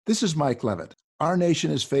This is Mike Levitt. Our nation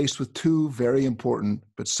is faced with two very important,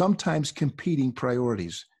 but sometimes competing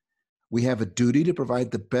priorities. We have a duty to provide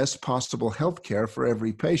the best possible health care for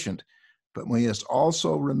every patient, but we must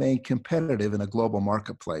also remain competitive in a global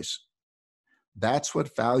marketplace. That's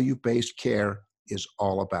what value-based care is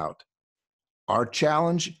all about. Our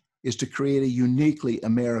challenge is to create a uniquely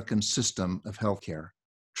American system of healthcare.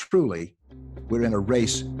 Truly, we're in a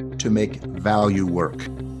race to make value work.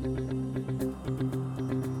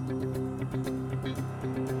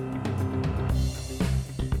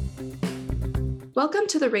 Welcome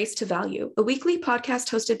to The Race to Value, a weekly podcast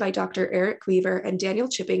hosted by Dr. Eric Weaver and Daniel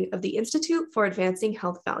Chipping of the Institute for Advancing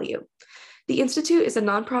Health Value. The Institute is a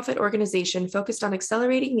nonprofit organization focused on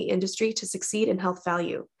accelerating the industry to succeed in health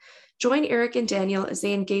value. Join Eric and Daniel as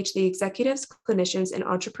they engage the executives, clinicians, and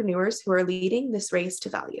entrepreneurs who are leading this race to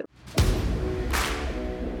value.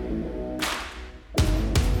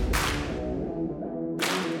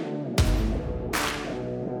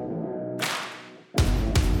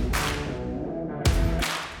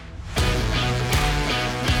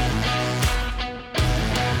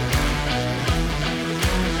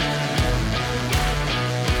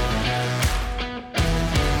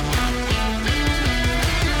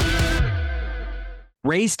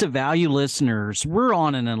 Race to Value listeners, we're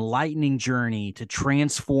on an enlightening journey to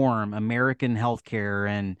transform American healthcare,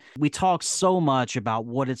 and we talk so much about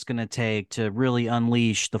what it's going to take to really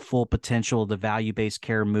unleash the full potential of the value-based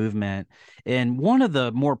care movement. And one of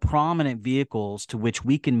the more prominent vehicles to which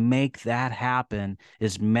we can make that happen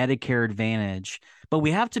is Medicare Advantage. But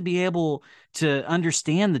we have to be able to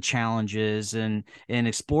understand the challenges and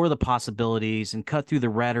explore the possibilities and cut through the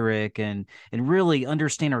rhetoric and really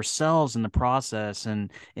understand ourselves in the process and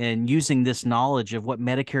using this knowledge of what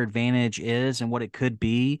Medicare Advantage is and what it could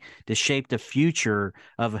be to shape the future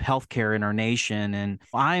of healthcare in our nation. And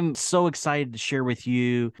I'm so excited to share with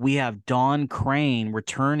you. We have Dawn Crane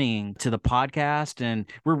returning to the podcast, and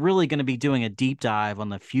we're really going to be doing a deep dive on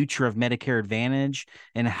the future of Medicare Advantage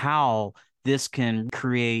and how this can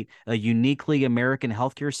create a uniquely American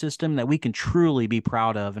healthcare system that we can truly be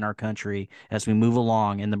proud of in our country as we move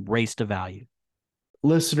along in the race to value.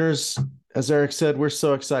 Listeners, as Eric said, we're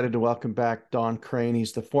so excited to welcome back Dawn Crane.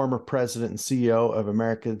 He's the former president and CEO of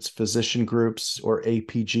America's Physician Groups, or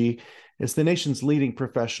APG. It's the nation's leading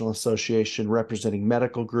professional association representing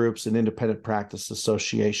medical groups and independent practice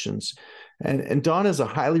associations. And Dawn is a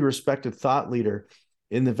highly respected thought leader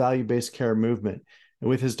in the value-based care movement. And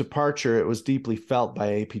with his departure, it was deeply felt by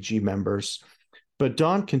APG members. But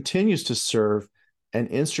Dawn continues to serve an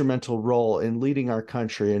instrumental role in leading our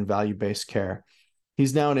country in value-based care.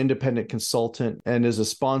 He's now an independent consultant and is a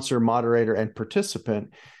sponsor, moderator, and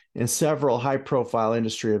participant in several high-profile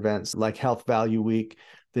industry events like Health Value Week,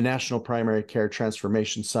 the National Primary Care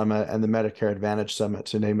Transformation Summit, and the Medicare Advantage Summit,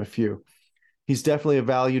 to name a few. He's definitely a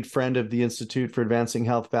valued friend of the Institute for Advancing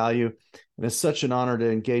Health Value, and it's such an honor to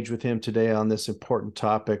engage with him today on this important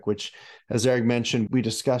topic, which, as Eric mentioned, we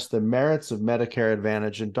discussed the merits of Medicare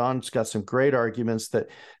Advantage, and Dawn's got some great arguments that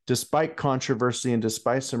despite controversy and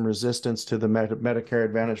despite some resistance to the Medicare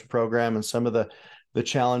Advantage program and some of the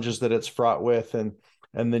challenges that it's fraught with and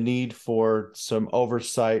the need for some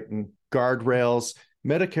oversight and guardrails,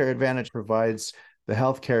 Medicare Advantage provides the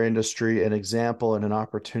healthcare industry an example and an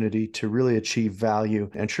opportunity to really achieve value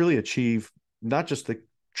and truly achieve not just the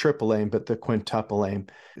triple aim, but the quintuple aim.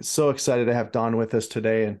 So excited to have Dawn with us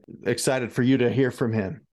today and excited for you to hear from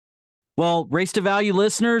him. Well, Race to Value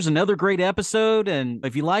listeners, another great episode. And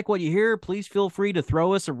if you like what you hear, please feel free to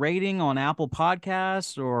throw us a rating on Apple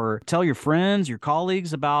Podcasts or tell your friends, your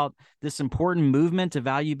colleagues about this important movement to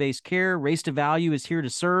value-based care. Race to Value is here to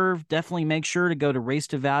serve. Definitely make sure to go to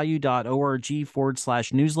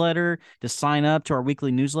racetovalue.org/newsletter to sign up to our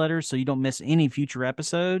weekly newsletter so you don't miss any future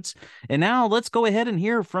episodes. And now let's go ahead and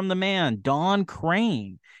hear from the man, Dawn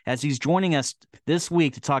Crane, as he's joining us this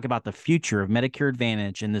week to talk about the future of Medicare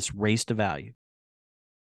Advantage in this race to value.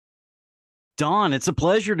 Dawn, it's a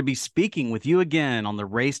pleasure to be speaking with you again on the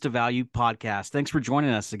Race to Value podcast. Thanks for joining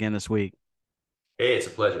us again this week. Hey, it's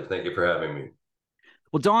a pleasure. Thank you for having me.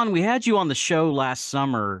 Well, Dawn, we had you on the show last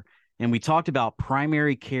summer, and we talked about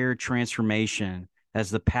primary care transformation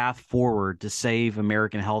as the path forward to save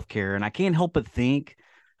American healthcare. And I can't help but think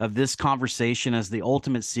of this conversation as the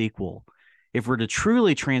ultimate sequel. If we're to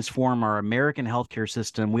truly transform our American healthcare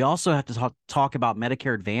system, we also have to talk about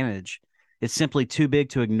Medicare Advantage. It's simply too big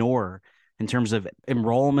to ignore in terms of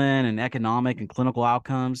enrollment and economic and clinical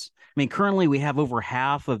outcomes. I mean, currently we have over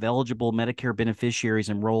half of eligible Medicare beneficiaries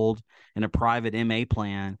enrolled in a private MA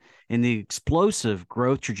plan, and the explosive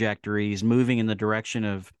growth trajectory is moving in the direction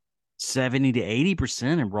of 70 to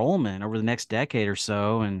 80% enrollment over the next decade or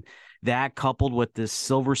so. And that, coupled with this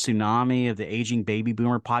silver tsunami of the aging baby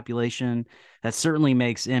boomer population, that certainly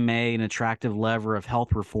makes MA an attractive lever of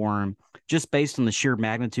health reform, just based on the sheer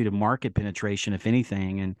magnitude of market penetration, if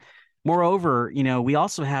anything. And moreover, we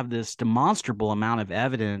also have this demonstrable amount of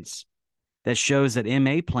evidence that shows that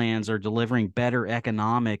MA plans are delivering better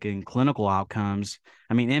economic and clinical outcomes.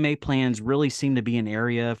 I mean, MA plans really seem to be an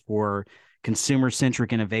area for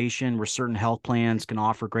consumer-centric innovation where certain health plans can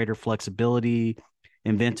offer greater flexibility,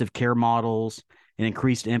 inventive care models, and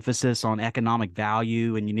increased emphasis on economic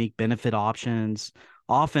value and unique benefit options,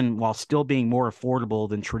 often while still being more affordable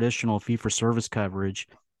than traditional fee-for-service coverage.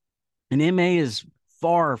 And MA is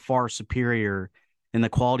far, far superior in the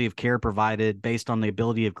quality of care provided based on the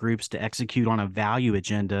ability of groups to execute on a value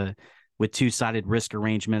agenda with two-sided risk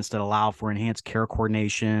arrangements that allow for enhanced care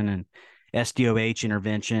coordination and SDOH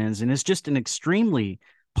interventions. And it's just an extremely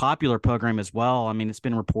popular program as well. I mean, it's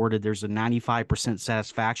been reported there's a 95%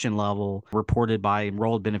 satisfaction level reported by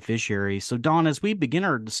enrolled beneficiaries. So, Don, as we begin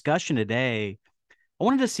our discussion today, I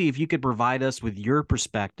wanted to see if you could provide us with your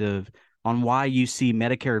perspective on why you see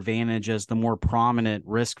Medicare Advantage as the more prominent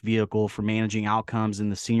risk vehicle for managing outcomes in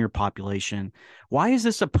the senior population. Why is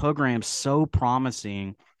this a program so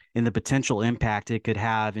promising in the potential impact it could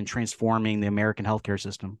have in transforming the American healthcare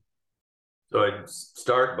system? So I'd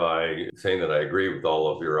start by saying that I agree with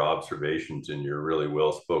all of your observations in your really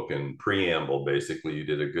well-spoken preamble. Basically, you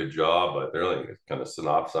did a good job, but really kind of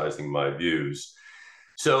synopsizing my views.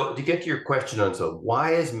 So to get to your question on, so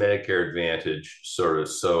why is Medicare Advantage sort of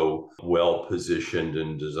so well positioned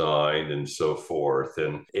and designed and so forth?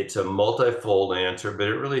 And it's a multifold answer, but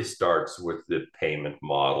it really starts with the payment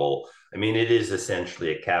model. I mean, it is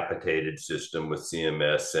essentially a capitated system with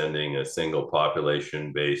CMS sending a single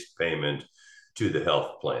population-based payment to the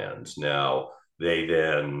health plans. Now, they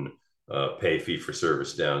then pay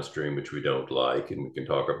fee-for-service downstream, which we don't like, and we can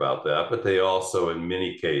talk about that. But they also, in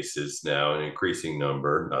many cases now, an increasing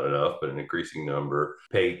number, not enough, but an increasing number,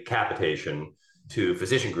 pay capitation to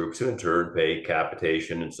physician groups who in turn pay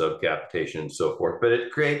capitation and subcapitation and so forth. But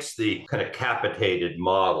it creates the kind of capitated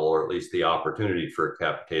model, or at least the opportunity for a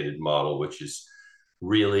capitated model, which is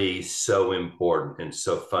really so important and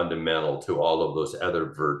so fundamental to all of those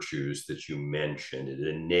other virtues that you mentioned. It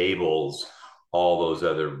enables all those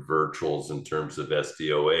other virtuals in terms of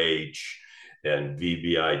SDOH and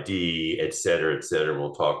VBID, et cetera, et cetera.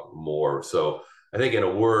 We'll talk more. So I think in a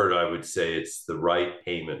word, I would say it's the right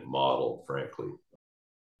payment model, frankly.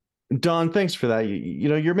 Don, thanks for that.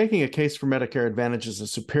 You're making a case for Medicare Advantage as a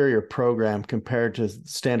superior program compared to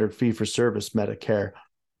standard fee-for-service Medicare.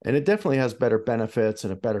 And it definitely has better benefits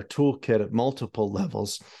and a better toolkit at multiple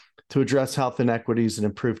levels to address health inequities and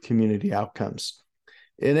improve community outcomes.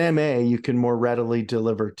 In MA, you can more readily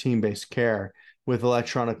deliver team-based care with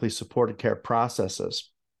electronically supported care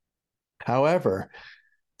processes. However,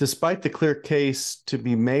 despite the clear case to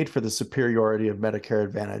be made for the superiority of Medicare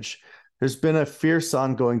Advantage, there's been a fierce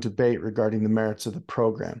ongoing debate regarding the merits of the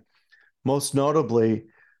program. Most notably,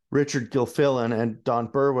 Richard Gilfillan and Don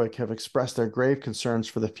Berwick have expressed their grave concerns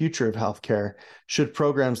for the future of healthcare should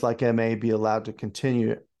programs like MA be allowed to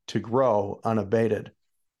continue to grow unabated.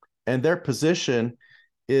 And their position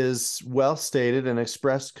is well stated and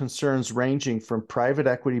expressed concerns ranging from private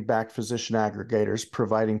equity-backed physician aggregators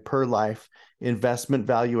providing per-life investment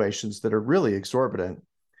valuations that are really exorbitant,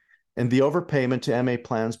 and the overpayment to MA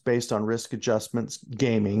plans based on risk adjustments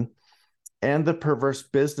gaming, and the perverse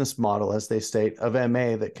business model, as they state, of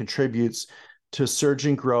MA that contributes to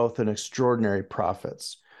surging growth and extraordinary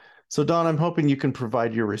profits. So, Don, I'm hoping you can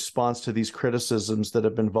provide your response to these criticisms that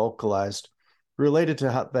have been vocalized related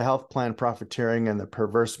to the health plan profiteering and the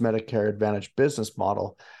perverse Medicare Advantage business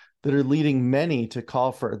model that are leading many to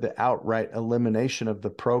call for the outright elimination of the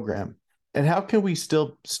program. And how can we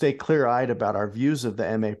still stay clear-eyed about our views of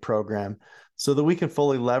the MA program so that we can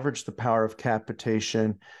fully leverage the power of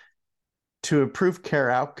capitation to improve care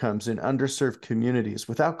outcomes in underserved communities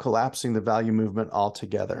without collapsing the value movement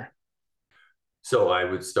altogether? So I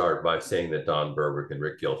would start by saying that Don Berwick and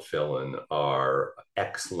Rick Gilfillan are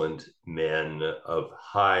excellent men of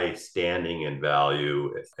high standing and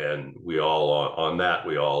value, and we all on that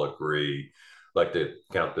we all agree. Like to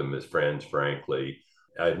count them as friends, frankly.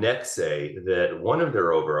 I'd next say that one of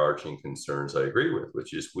their overarching concerns I agree with,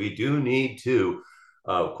 which is we do need to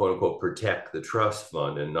quote unquote protect the trust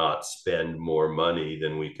fund and not spend more money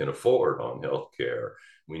than we can afford on healthcare.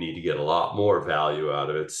 We need to get a lot more value out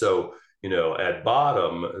of it. So at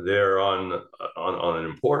bottom, they're on an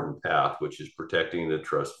important path, which is protecting the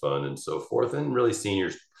trust fund and so forth, and really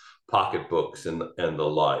seniors' pocketbooks and the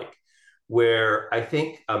like. Where I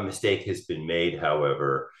think a mistake has been made,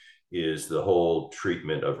 however, is the whole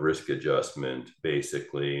treatment of risk adjustment,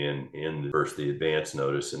 basically, in first the advance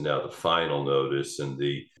notice and now the final notice, and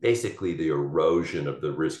basically the erosion of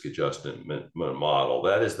the risk adjustment model.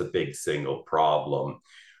 That is the big single problem.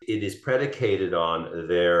 It is predicated on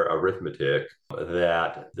their arithmetic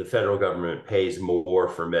that the federal government pays more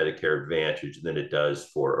for Medicare Advantage than it does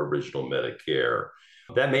for original Medicare.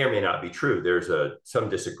 That may or may not be true. There's some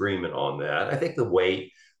disagreement on that. I think the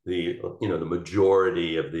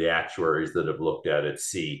majority of the actuaries that have looked at it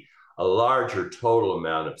see a larger total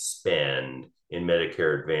amount of spend in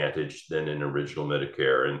Medicare Advantage than in original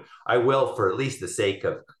Medicare. And I will, for at least the sake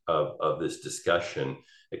of this discussion,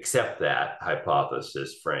 accept that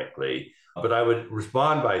hypothesis, frankly. But I would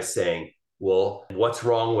respond by saying, well, what's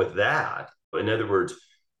wrong with that? In other words,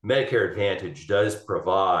 Medicare Advantage does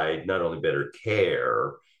provide not only better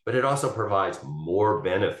care, but it also provides more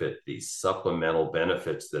benefit, these supplemental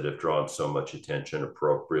benefits that have drawn so much attention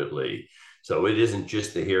appropriately. So it isn't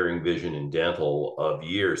just the hearing, vision, and dental of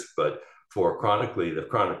years, but for the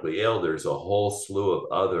chronically ill, there's a whole slew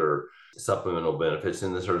of other supplemental benefits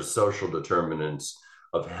in the sort of social determinants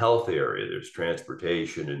of health area. There's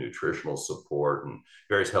transportation and nutritional support, and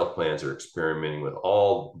various health plans are experimenting with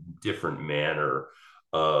all different manner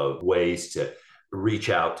of ways to reach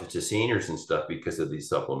out to seniors and stuff because of these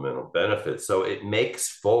supplemental benefits. So it makes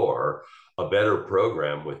for a better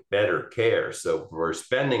program with better care. So if we're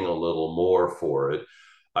spending a little more for it,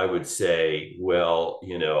 I would say, well,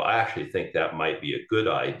 I actually think that might be a good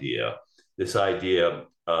idea. This idea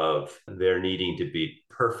of there needing to be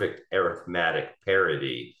perfect arithmetic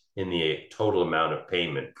parity in the total amount of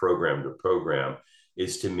payment program to program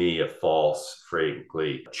is, to me, a false,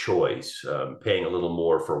 frankly, choice. Paying a little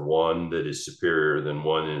more for one that is superior than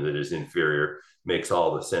one that is inferior makes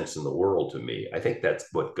all the sense in the world to me. I think that's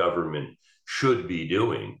what government should be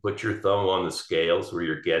doing. Put your thumb on the scales where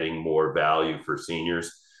you're getting more value for seniors,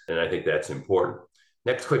 and I think that's important.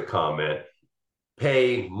 Next quick comment.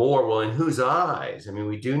 Pay more. Well, in whose eyes? I mean,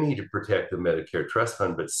 we do need to protect the Medicare Trust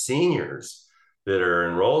Fund, but seniors that are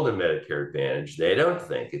enrolled in Medicare Advantage, they don't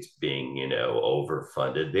think it's being,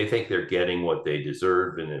 overfunded. They think they're getting what they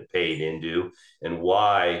deserve and are paid into, and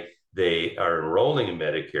why they are enrolling in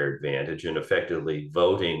Medicare Advantage and effectively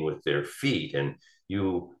voting with their feet. And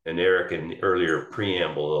you and Eric in the earlier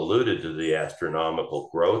preamble alluded to the astronomical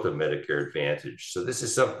growth of Medicare Advantage. So this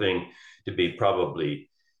is something to be probably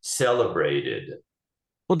celebrated.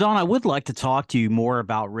 Well, Don, I would like to talk to you more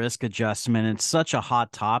about risk adjustment. It's such a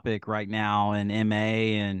hot topic right now in MA,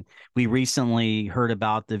 and we recently heard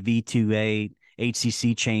about the V28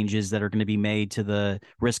 HCC changes that are going to be made to the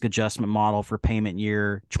risk adjustment model for payment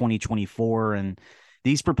year 2024. And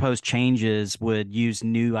these proposed changes would use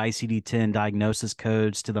new ICD-10 diagnosis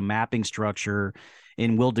codes to the mapping structure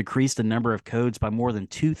and will decrease the number of codes by more than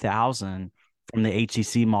 2,000 from the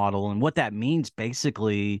HCC model. And what that means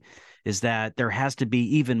basically is that there has to be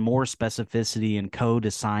even more specificity in code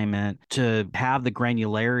assignment to have the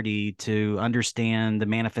granularity to understand the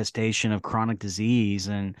manifestation of chronic disease.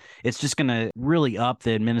 And it's just going to really up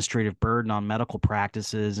the administrative burden on medical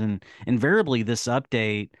practices. And invariably, this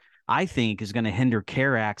update, I think, is going to hinder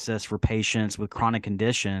care access for patients with chronic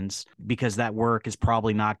conditions, because that work is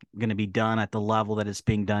probably not going to be done at the level that it's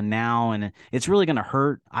being done now. And it's really going to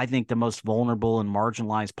hurt, I think, the most vulnerable and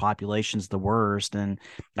marginalized populations the worst. And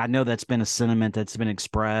I know that's been a sentiment that's been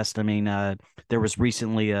expressed. I mean, there was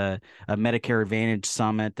recently a Medicare Advantage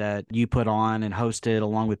summit that you put on and hosted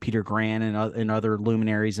along with Peter Grant and other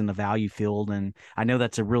luminaries in the value field. And I know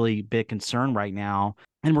that's a really big concern right now.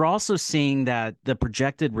 And we're also seeing that the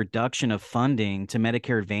projected reduction of funding to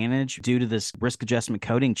Medicare Advantage due to this risk adjustment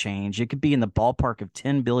coding change, it could be in the ballpark of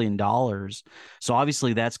 $10 billion. So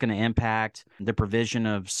obviously that's going to impact the provision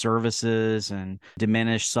of services and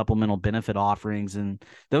diminish supplemental benefit offerings. And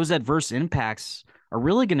those adverse impacts are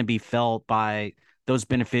really going to be felt by those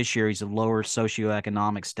beneficiaries of lower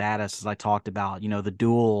socioeconomic status, as I talked about, the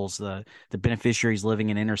duals, the beneficiaries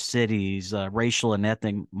living in inner cities, racial and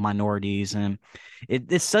ethnic minorities. And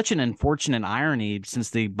it's such an unfortunate irony,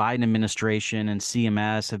 since the Biden administration and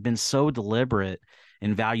CMS have been so deliberate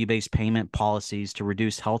in value-based payment policies to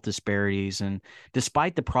reduce health disparities. And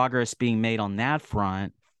despite the progress being made on that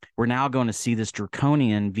front, we're now going to see this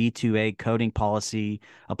draconian V28 coding policy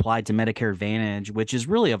applied to Medicare Advantage, which is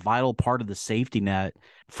really a vital part of the safety net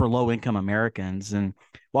for low-income Americans. And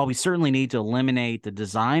while we certainly need to eliminate the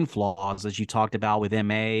design flaws, as you talked about with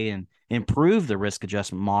MA, and improve the risk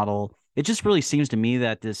adjustment model, it just really seems to me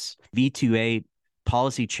that this V28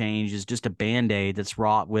 policy change is just a Band-Aid that's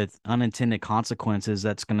wrought with unintended consequences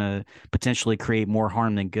that's going to potentially create more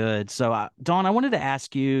harm than good. So, Dawn, I wanted to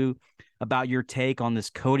ask you about your take on this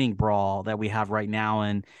coding brawl that we have right now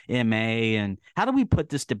in MA, and how do we put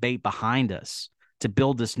this debate behind us to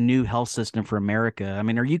build this new health system for America? I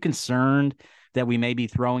mean, are you concerned that we may be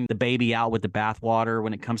throwing the baby out with the bathwater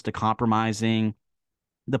when it comes to compromising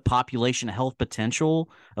the population health potential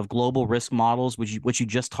of global risk models, which you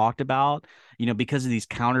just talked about, because of these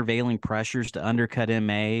countervailing pressures to undercut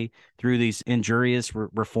MA through these injurious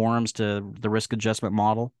reforms to the risk adjustment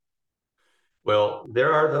model? Well,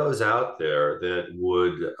 there are those out there that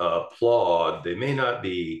would applaud. They may not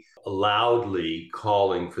be loudly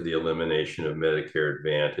calling for the elimination of Medicare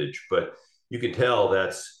Advantage, but you can tell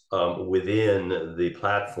that's within the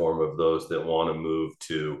platform of those that want to move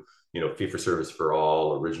to, fee for service for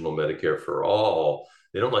all, original Medicare for all.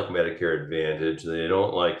 They don't like Medicare Advantage. They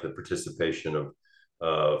don't like the participation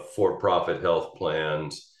of for-profit health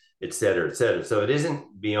plans, et cetera, et cetera. So it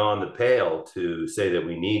isn't beyond the pale to say that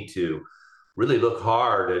we need to really look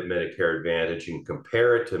hard at Medicare Advantage and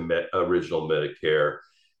compare it to original Medicare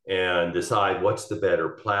and decide what's the better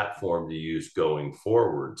platform to use going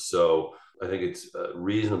forward. So I think it's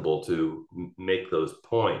reasonable to make those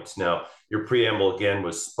points. Now, your preamble again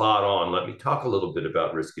was spot on. Let me talk a little bit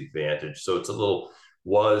about risk advantage. So it's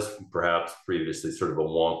was perhaps previously sort of a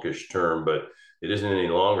wonkish term, but it isn't any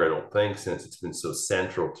longer, I don't think, since it's been so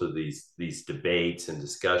central to these debates and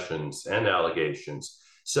discussions and allegations.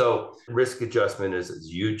 So risk adjustment, as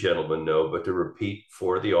you gentlemen know, but to repeat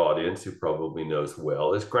for the audience who probably knows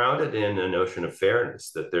well, is grounded in a notion of fairness,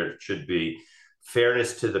 that there should be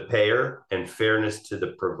fairness to the payer and fairness to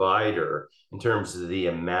the provider in terms of the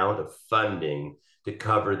amount of funding to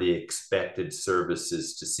cover the expected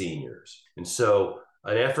services to seniors. And so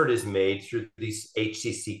an effort is made through these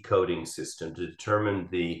HCC coding system to determine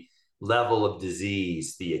the level of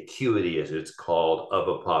disease, the acuity, as it's called, of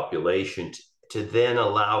a population to then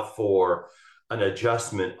allow for an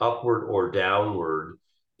adjustment upward or downward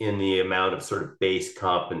in the amount of sort of base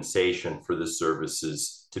compensation for the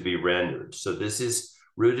services to be rendered. So this is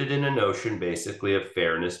rooted in a notion basically of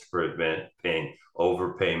fairness to prevent paying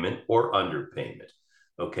overpayment or underpayment.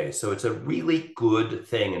 Okay, so it's a really good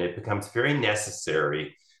thing, and it becomes very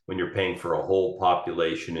necessary when you're paying for a whole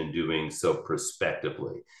population and doing so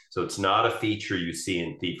prospectively. So it's not a feature you see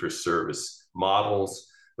in fee-for-service models,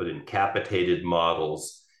 but in capitated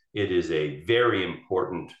models, it is a very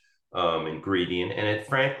important ingredient, and it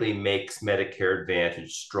frankly makes Medicare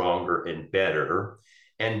Advantage stronger and better,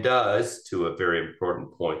 and does, to a very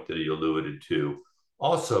important point that you alluded to,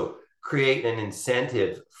 also create an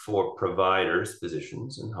incentive for providers,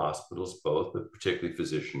 physicians and hospitals both, but particularly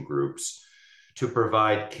physician groups, to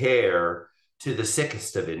provide care to the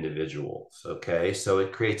sickest of individuals, okay? So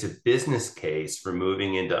it creates a business case for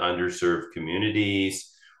moving into underserved communities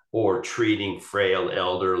or treating frail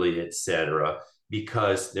elderly, et cetera,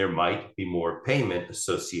 because there might be more payment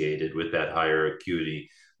associated with that higher acuity.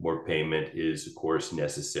 More payment is, of course,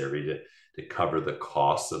 necessary to cover the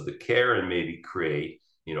costs of the care and maybe create,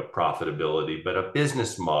 profitability, but a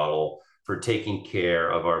business model for taking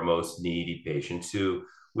care of our most needy patients who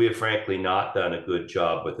we have frankly not done a good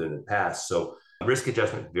job with in the past. So risk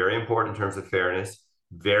adjustment, very important in terms of fairness,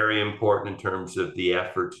 very important in terms of the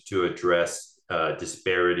effort to address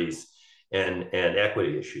disparities and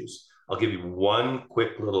equity issues. I'll give you one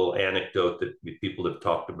quick little anecdote that people have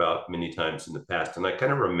talked about many times in the past, and I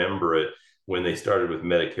kind of remember it when they started with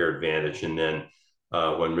Medicare Advantage, and then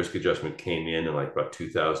when risk adjustment came in like about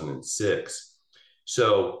 2006.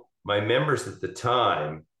 So my members at the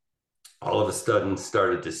time all of a sudden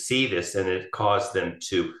started to see this, and it caused them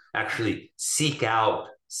to actually seek out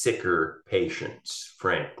sicker patients,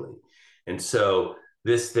 frankly. And so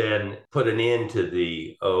this then put an end to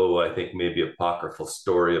the, I think maybe apocryphal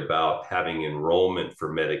story about having enrollment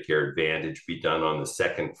for Medicare Advantage be done on the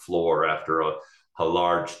second floor after a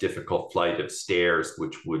large, difficult flight of stairs,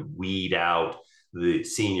 which would weed out the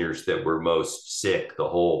seniors that were most sick, the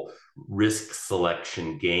whole risk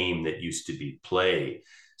selection game that used to be played.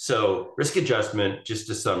 So risk adjustment, just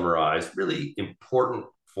to summarize, really important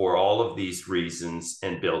for all of these reasons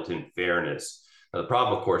and built-in fairness. Now, the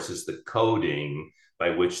problem, of course, is the coding by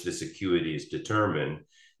which this acuity is determined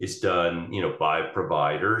is done, by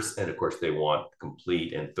providers. And of course, they want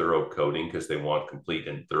complete and thorough coding because they want complete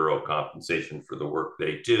and thorough compensation for the work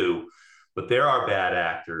they do. But there are bad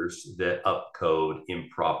actors that upcode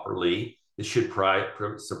improperly. This should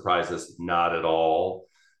surprise us not at all.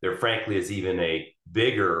 There, frankly, is even a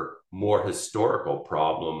bigger, more historical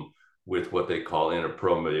problem with what they call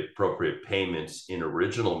inappropriate payments in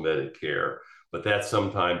original Medicare, but that's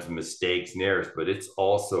sometimes mistakes and errors. But it's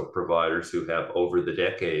also providers who have over the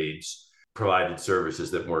decades provided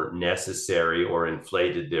services that weren't necessary or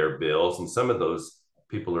inflated their bills. And some of those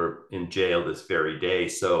people are in jail this very day.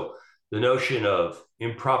 So the notion of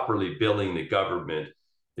improperly billing the government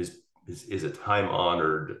is a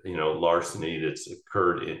time-honored, larceny that's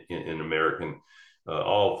occurred in American,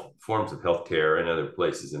 all forms of healthcare and other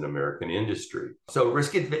places in American industry. So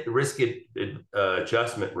risk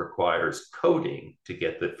adjustment requires coding to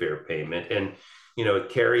get the fair payment, and it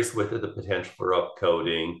carries with it the potential for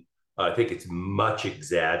upcoding. I think it's much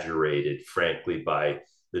exaggerated, frankly, by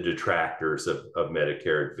the detractors of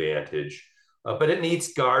Medicare Advantage. But it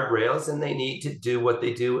needs guardrails, and they need to do what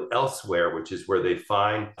they do elsewhere, which is where they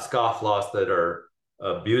find scofflaws that are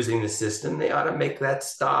abusing the system. They ought to make that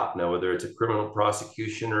stop. Now, whether it's a criminal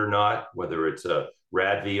prosecution or not, whether it's a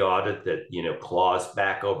RADV audit that claws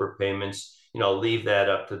back overpayments, I'll leave that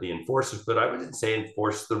up to the enforcers. But I wouldn't say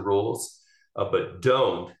enforce the rules, but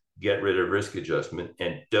don't get rid of risk adjustment,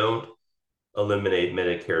 and don't eliminate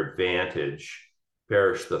Medicare Advantage.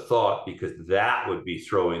 Perish the thought, because that would be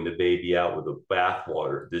throwing the baby out with the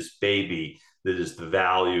bathwater. This baby that is the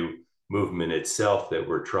value movement itself that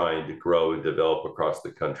we're trying to grow and develop across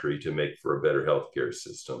the country to make for a better healthcare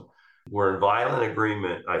system. We're in violent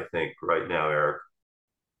agreement, I think, right now, Eric.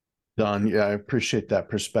 Don, yeah, I appreciate that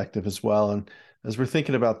perspective as well. And as we're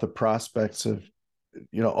thinking about the prospects of,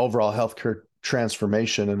 overall healthcare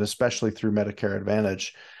transformation, and especially through Medicare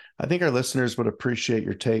Advantage, I think our listeners would appreciate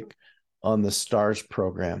your take on the STARS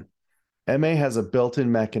program. MA has a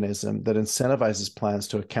built-in mechanism that incentivizes plans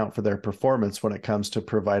to account for their performance when it comes to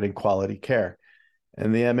providing quality care.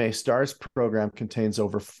 And the MA STARS program contains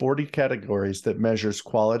over 40 categories that measures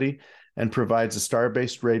quality and provides a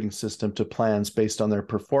star-based rating system to plans based on their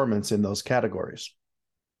performance in those categories.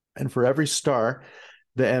 And for every star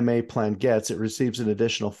the MA plan gets, it receives an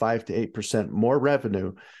additional 5 to 8% more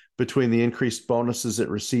revenue between the increased bonuses it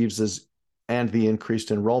receives and the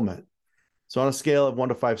increased enrollment. So on a scale of 1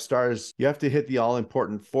 to 5 stars, you have to hit the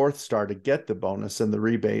all-important 4th star to get the bonus and the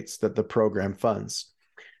rebates that the program funds.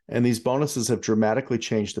 And these bonuses have dramatically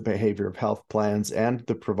changed the behavior of health plans and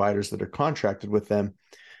the providers that are contracted with them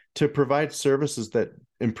to provide services that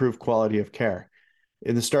improve quality of care.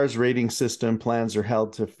 In the STARS rating system, plans are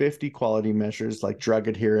held to 50 quality measures like drug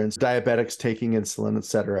adherence, diabetics taking insulin,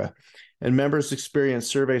 etc. And members experience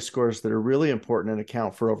survey scores that are really important and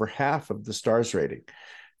account for over half of the STARS rating.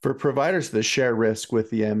 For providers that share risk with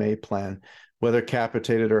the MA plan, whether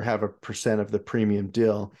capitated or have a percent of the premium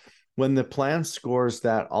deal, when the plan scores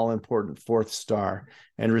that all-important 4th star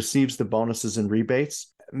and receives the bonuses and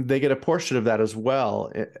rebates, they get a portion of that as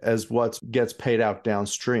well as what gets paid out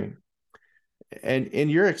downstream. And in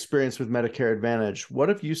your experience with Medicare Advantage, what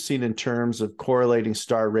have you seen in terms of correlating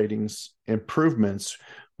star ratings improvements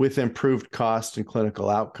with improved cost and clinical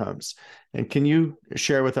outcomes? And can you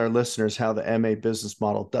share with our listeners how the MA business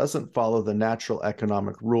model doesn't follow the natural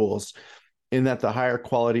economic rules, in that the higher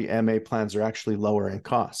quality MA plans are actually lower in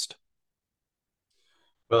cost?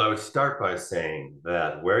 Well, I would start by saying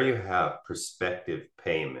that where you have prospective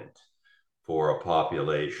payment for a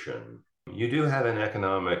population, you do have an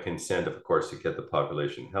economic incentive, of course, to get the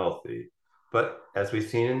population healthy. But as we've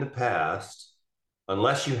seen in the past,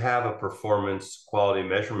 unless you have a performance quality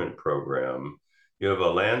measurement program, you have a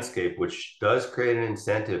landscape which does create an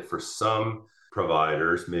incentive for some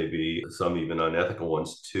providers, maybe some even unethical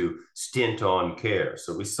ones, to stint on care.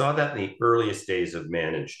 So we saw that in the earliest days of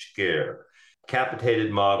managed care.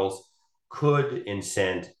 Capitated models could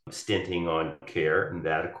incent stinting on care, and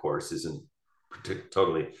that, of course, isn't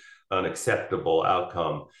totally unacceptable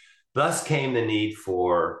outcome. Thus came the need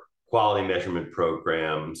for quality measurement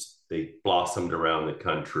programs. They blossomed around the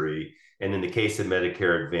country. And in the case of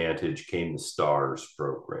Medicare Advantage came the STARS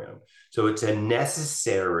program. So it's a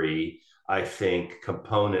necessary, I think,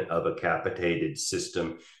 component of a capitated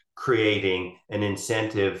system, creating an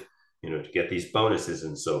incentive, to get these bonuses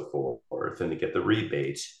and so forth, and to get the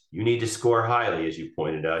rebates. You need to score highly, as you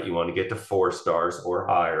pointed out. You want to get to 4 stars or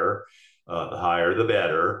higher. The higher, the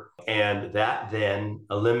better. And that then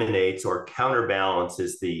eliminates or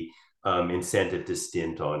counterbalances the incentive to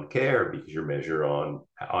stint on care, because you're measured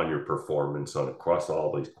on your performance across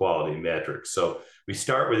all these quality metrics. So we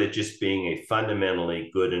start with it just being a fundamentally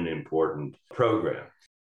good and important program.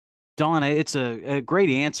 Don, it's a great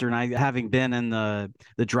answer. And I, having been in the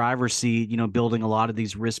driver's seat, building a lot of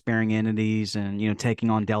these risk-bearing entities and, taking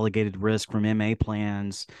on delegated risk from MA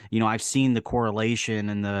plans, I've seen the correlation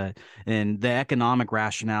and the economic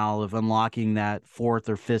rationale of unlocking that 4th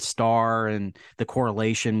or 5th star, and the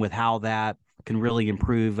correlation with how that can really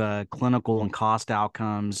improve clinical and cost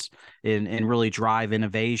outcomes and really drive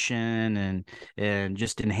innovation and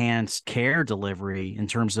just enhance care delivery in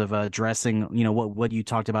terms of addressing, what you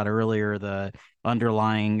talked about earlier, the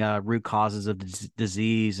underlying root causes of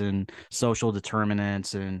disease and social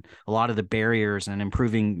determinants and a lot of the barriers, and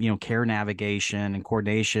improving, care navigation and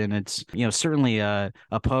coordination. It's, certainly a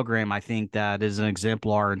program I think that is an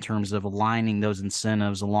exemplar in terms of aligning those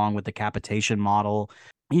incentives along with the capitation model.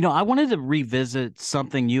 I wanted to revisit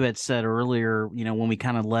something you had said earlier, when we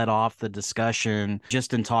kind of led off the discussion,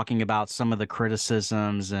 just in talking about some of the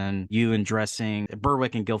criticisms and you addressing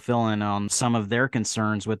Berwick and Gilfillan on some of their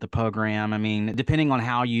concerns with the program. I mean, depending on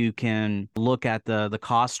how you can look at the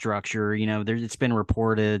cost structure, it's been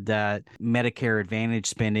reported that Medicare Advantage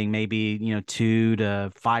spending may be, 2 to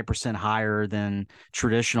 5% higher than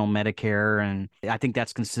traditional Medicare. And I think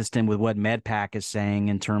that's consistent with what MedPAC is saying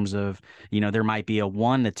in terms of, there might be a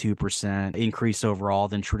 1 to 2% increase overall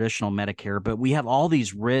than traditional Medicare. But we have all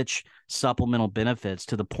these rich supplemental benefits,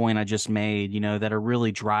 to the point I just made, that are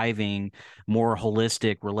really driving more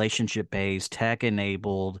holistic, relationship-based,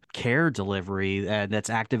 tech-enabled care delivery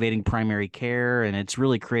that's activating primary care. And it's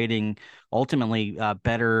really creating ultimately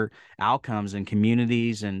better outcomes in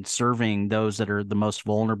communities and serving those that are the most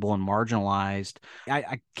vulnerable and marginalized.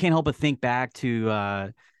 I can't help but think back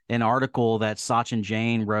to an article that Sachin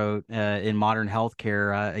Jain wrote in Modern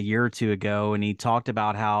Healthcare a year or two ago, and he talked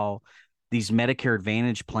about how these Medicare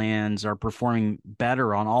Advantage plans are performing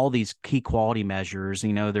better on all these key quality measures.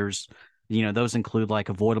 Those include like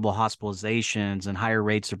avoidable hospitalizations and higher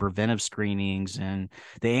rates of preventive screenings, and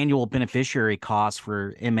the annual beneficiary costs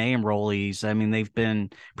for MA enrollees. I mean, they've been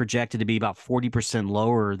projected to be about 40%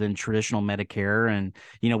 lower than traditional Medicare. And,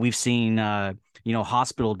 we've seen,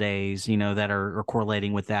 hospital days, that are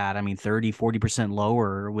correlating with that. I mean, 30-40%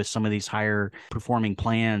 lower with some of these higher performing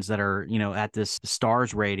plans that are, at this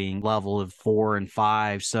STARS rating level of 4 and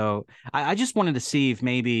 5. So I just wanted to see if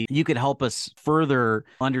maybe you could help us further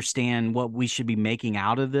understand what we should be making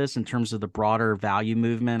out of this in terms of the broader value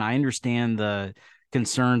movement. I understand the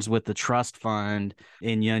concerns with the trust fund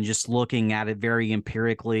and, just looking at it very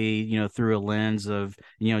empirically, through a lens of,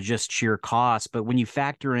 just sheer cost. But when you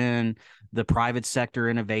factor in the private sector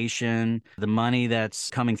innovation, the money that's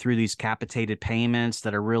coming through these capitated payments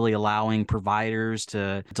that are really allowing providers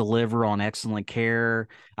to deliver on excellent care,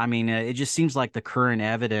 I mean, it just seems like the current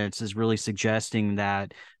evidence is really suggesting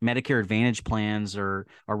that Medicare Advantage plans are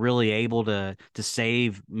really able to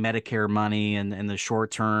save Medicare money in the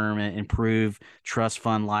short term and improve trust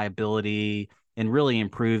fund liability and really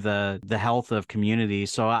improve the health of communities.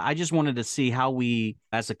 So I just wanted to see how we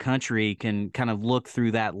as a country can kind of look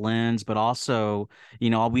through that lens, but also,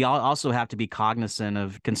 we also have to be cognizant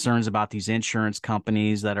of concerns about these insurance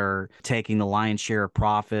companies that are taking the lion's share of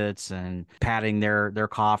profits and padding their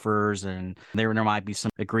coffers, and there might be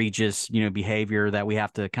some egregious, behavior that we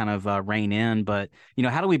have to kind of rein in. But,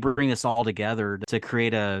 how do we bring this all together to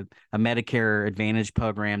create a Medicare Advantage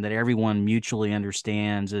program that everyone mutually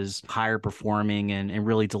understands is higher performing and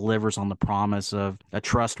really delivers on the promise of a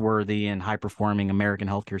trustworthy and high performing American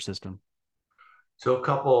healthcare system? So a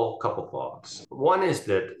couple thoughts. One is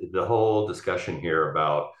that the whole discussion here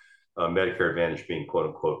about Medicare Advantage being quote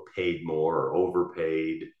unquote paid more or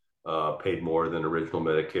overpaid, paid more than original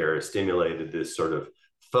Medicare, has stimulated this sort of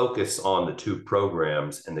focus on the two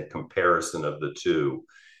programs and the comparison of the two.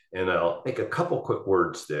 And I'll make a couple quick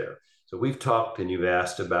words there. So we've talked and you've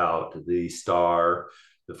asked about the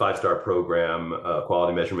five-star program,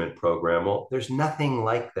 quality measurement program. Well, there's nothing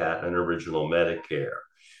like that in original Medicare.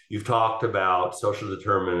 You've talked about social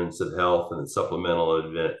determinants of health and the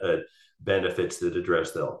supplemental benefits that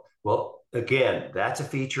address them. Well, again, that's a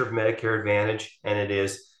feature of Medicare Advantage, and it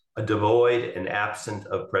is a devoid and absent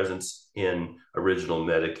of presence in original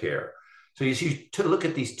Medicare. So you to look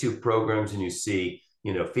at these two programs and you see,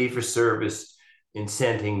 fee-for-service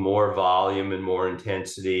incenting more volume and more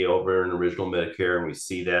intensity over in original Medicare. And we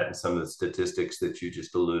see that in some of the statistics that you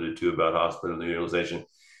just alluded to about hospital utilization.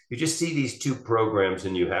 You just see these two programs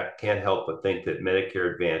and you can't help but think that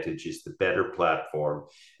Medicare Advantage is the better platform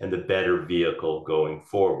and the better vehicle going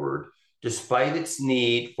forward, despite its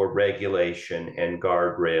need for regulation and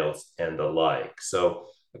guardrails and the like. So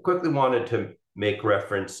I quickly wanted to make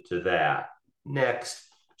reference to that. Next,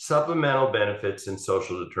 supplemental benefits and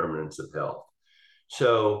social determinants of health.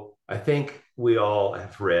 So I think we all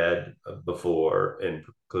have read before,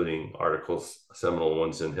 including articles, seminal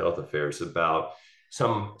ones in Health Affairs, about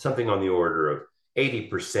something on the order of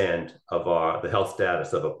 80% of the health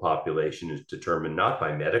status of a population is determined not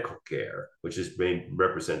by medical care, which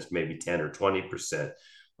represents maybe 10 or 20%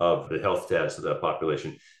 of the health status of that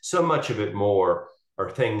population. So much of it more are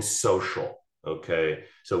things social. Okay,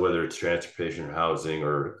 so whether it's transportation, or housing,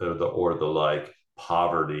 or the like,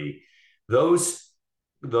 poverty, those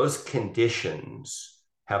conditions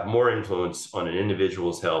have more influence on an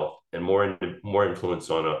individual's health and more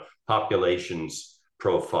influence on a population's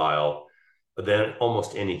profile than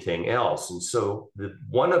almost anything else. And so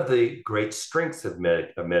one of the great strengths of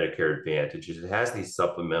Medicare Advantage is it has these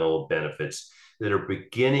supplemental benefits that are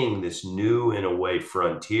beginning this new, in a way,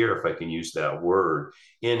 frontier, if I can use that word,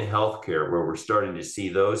 in healthcare, where we're starting to see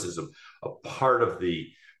those as a part of the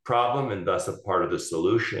problem and thus a part of the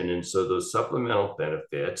solution. And so those supplemental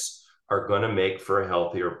benefits are going to make for a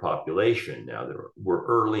healthier population. Now, we're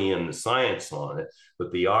early in the science on it,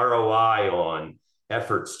 but the ROI on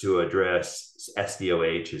efforts to address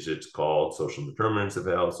SDOH, as it's called, social determinants of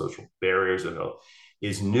health, social barriers of health,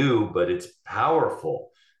 is new, but it's powerful.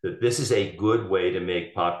 That this is a good way to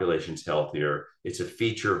make populations healthier. It's a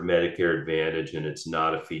feature of Medicare Advantage, and it's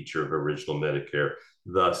not a feature of original Medicare.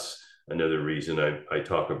 Thus, another reason I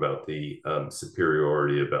talk about the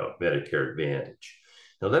superiority about Medicare Advantage.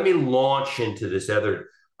 Now, let me launch into this other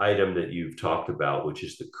item that you've talked about, which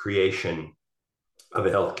is the creation of a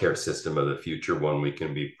healthcare system of the future, one we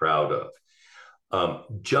can be proud of.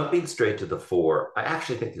 Jumping straight to the fore, I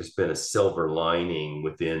actually think there's been a silver lining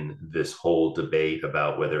within this whole debate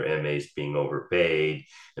about whether MA is being overpaid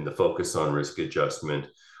and the focus on risk adjustment.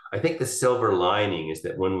 I think the silver lining is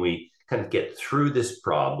that when we kind of get through this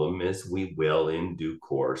problem, as we will in due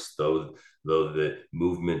course, though the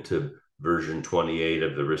movement to version 28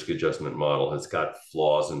 of the risk adjustment model has got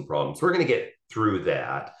flaws and problems, we're going to get through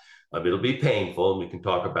that. It'll be painful, and we can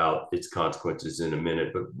talk about its consequences in a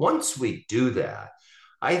minute. But once we do that,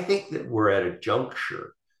 I think that we're at a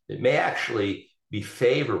juncture that may actually be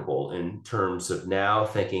favorable in terms of now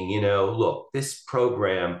thinking, look, this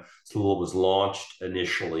program was launched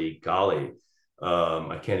initially, golly,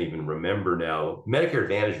 I can't even remember now. Medicare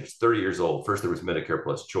Advantage was 30 years old. First, there was Medicare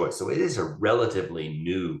Plus Choice. So it is a relatively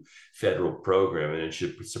new federal program, and it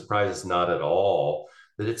should surprise us not at all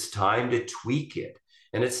that it's time to tweak it.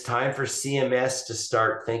 And it's time for CMS to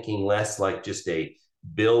start thinking less like just a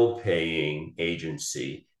bill-paying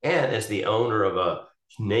agency, and as the owner of a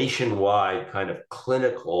nationwide kind of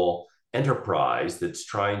clinical enterprise that's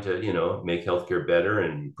trying to, make healthcare better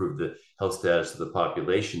and improve the health status of the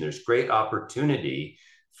population. There's great opportunity,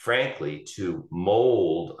 frankly, to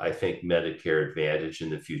mold, I think, Medicare Advantage in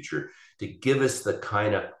the future to give us the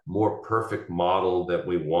kind of more perfect model that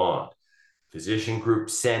we want. Physician group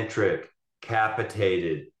centric,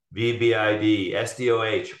 capitated, VBID,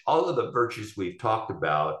 SDOH, all of the virtues we've talked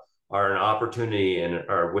about are an opportunity and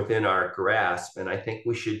are within our grasp. And I think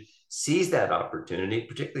we should seize that opportunity,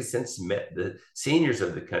 particularly since the seniors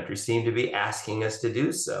of the country seem to be asking us to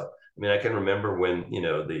do so. I mean, I can remember when,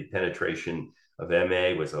 the penetration of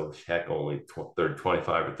MA was, only 25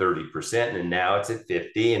 or 30%, and now it's at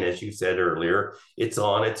 50. And as you said earlier, it's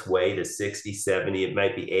on its way to 60, 70, it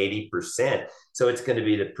might be 80%. So it's going to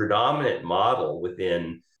be the predominant model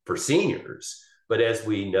for seniors. But as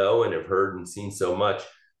we know and have heard and seen so much,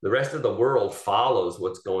 the rest of the world follows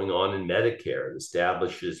what's going on in Medicare. It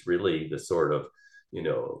establishes really the sort of,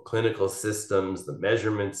 clinical systems, the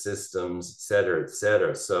measurement systems, et cetera, et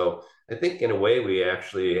cetera. So I think in a way, we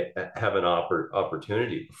actually have an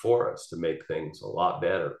opportunity before us to make things a lot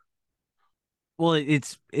better. Well,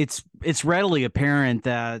 it's readily apparent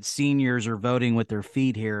that seniors are voting with their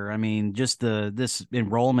feet here. I mean, just this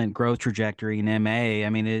enrollment growth trajectory in MA. I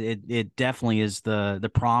mean, it definitely is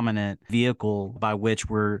the prominent vehicle by which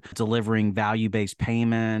we're delivering value-based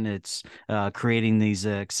payment. It's creating these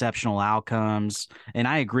exceptional outcomes. And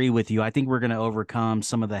I agree with you. I think we're going to overcome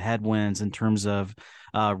some of the headwinds in terms of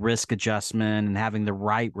risk adjustment and having the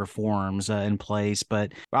right reforms in place.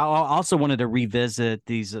 But I also wanted to revisit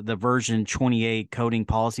the version 28 coding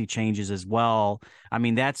policy changes as well. I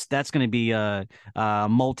mean, that's going to be a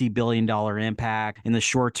multi-billion-dollar impact in the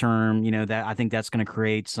short term. That I think that's going to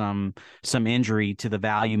create some injury to the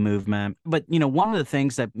value movement. But one of the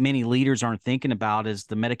things that many leaders aren't thinking about is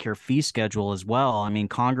the Medicare fee schedule as well. I mean,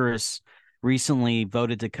 Congress recently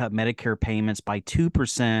voted to cut Medicare payments by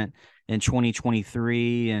 2% in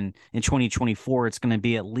 2023, and in 2024 it's going to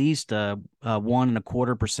be at least a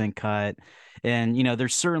 1.25% cut. And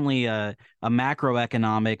there's certainly a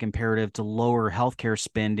macroeconomic imperative to lower healthcare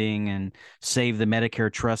spending and save the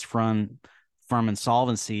Medicare trust fund from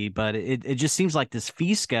insolvency, but it just seems like this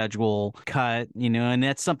fee schedule cut, and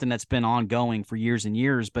that's something that's been ongoing for years and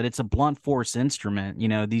years, but it's a blunt force instrument.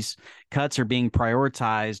 These cuts are being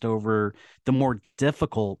prioritized over the more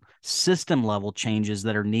difficult system level changes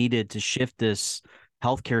that are needed to shift this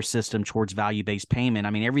healthcare system towards value-based payment. I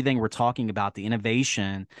mean, everything we're talking about, the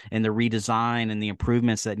innovation and the redesign and the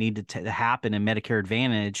improvements that need to happen in Medicare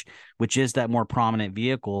Advantage, which is that more prominent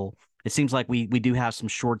vehicle, it seems like we do have some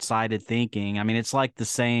short-sighted thinking. I mean, it's like the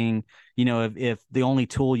saying, if the only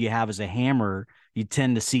tool you have is a hammer, you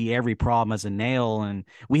tend to see every problem as a nail. And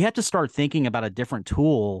we have to start thinking about a different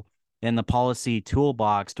tool in the policy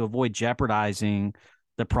toolbox to avoid jeopardizing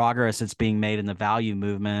the progress that's being made in the value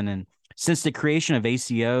movement. And since the creation of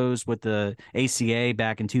ACOs with the ACA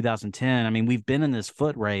back in 2010, I mean, we've been in this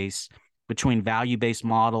foot race between value-based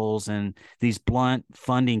models and these blunt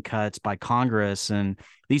funding cuts by Congress. And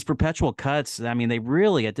these perpetual cuts, I mean, they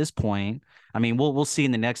really, at this point, I mean, we'll see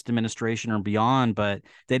in the next administration or beyond, but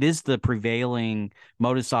that is the prevailing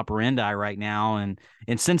modus operandi right now. And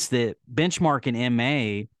since the benchmark in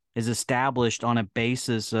MA is established on a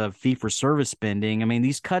basis of fee-for-service spending, I mean,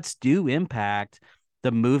 these cuts do impact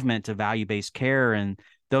the movement to value-based care, and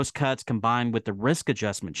those cuts combined with the risk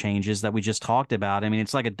adjustment changes that we just talked about, I mean,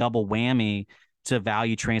 it's like a double whammy to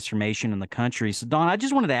value transformation in the country. So, Don, I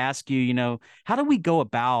just wanted to ask you, how do we go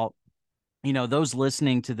about, those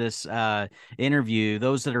listening to this interview,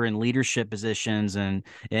 those that are in leadership positions and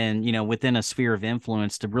within a sphere of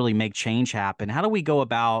influence to really make change happen? How do we go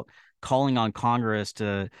about calling on Congress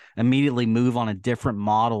to immediately move on a different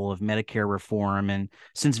model of Medicare reform? And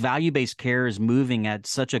since value-based care is moving at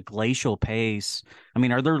such a glacial pace, I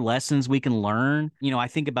mean, are there lessons we can learn? I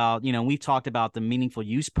think about, we've talked about the meaningful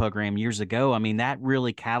use program years ago. I mean, that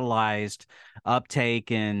really catalyzed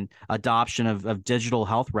uptake and adoption of digital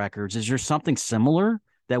health records. Is there something similar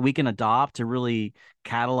that we can adopt to really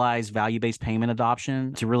catalyze value-based payment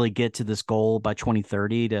adoption to really get to this goal by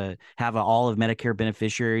 2030 to have all of Medicare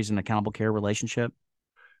beneficiaries in accountable care relationship?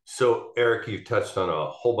 So, Eric, you've touched on a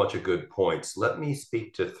whole bunch of good points. Let me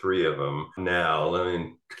speak to three of them now. Let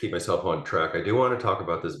me keep myself on track. I do want to talk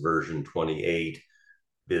about this version 28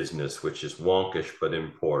 business, which is wonkish but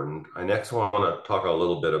important. I next want to talk a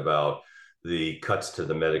little bit about the cuts to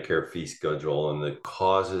the Medicare fee schedule and the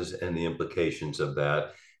causes and the implications of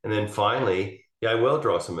that. And then finally, I will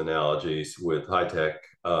draw some analogies with high tech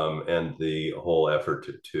and the whole effort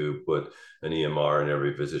to put an EMR in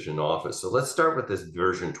every physician office. So let's start with this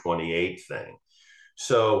version 28 thing.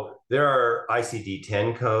 So there are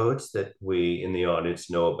ICD-10 codes that we in the audience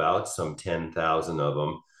know about, some 10,000 of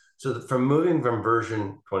them. So from moving from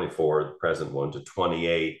version 24, the present one, to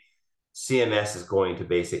 28, CMS is going to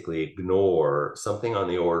basically ignore something on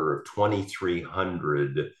the order of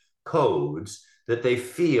 2,300 codes that they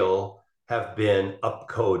feel have been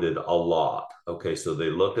upcoded a lot. Okay, so they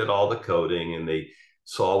looked at all the coding and they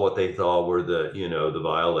saw what they thought were the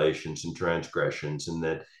violations and transgressions, and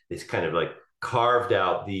that it's kind of like carved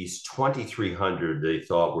out these 2,300 they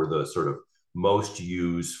thought were the sort of most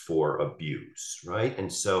used for abuse, right?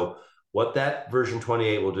 And so what that version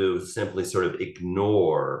 28 will do is simply sort of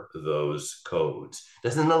ignore those codes.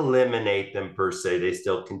 Doesn't eliminate them per se. They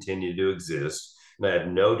still continue to exist. And I have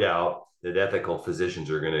no doubt that ethical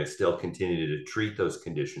physicians are going to still continue to treat those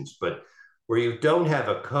conditions. But where you don't have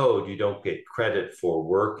a code, you don't get credit for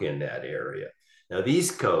work in that area. Now,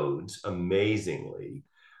 these codes, amazingly,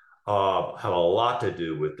 have a lot to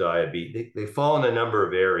do with diabetes. They fall in a number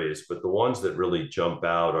of areas, but the ones that really jump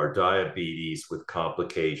out are diabetes with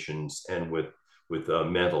complications and with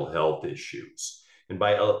mental health issues. And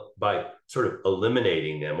by sort of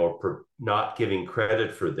eliminating them or not giving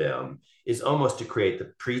credit for them is almost to create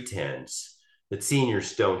the pretense that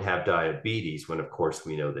seniors don't have diabetes, when of course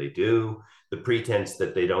we know they do. The pretense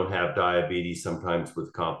that they don't have diabetes, sometimes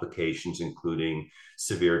with complications, including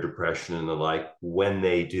severe depression and the like, when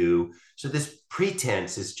they do. So this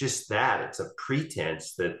pretense is just that. It's a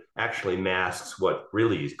pretense that actually masks what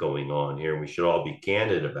really is going on here. And we should all be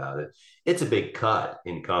candid about it. It's a big cut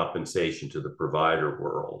in compensation to the provider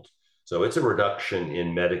world. So it's a reduction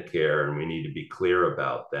in Medicare, and we need to be clear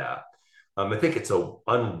about that. I think it's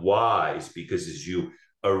unwise because as you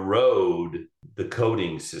erode the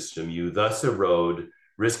coding system, you thus erode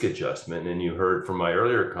risk adjustment. And you heard from my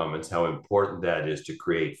earlier comments how important that is to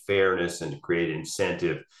create fairness and to create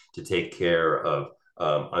incentive to take care of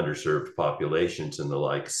underserved populations and the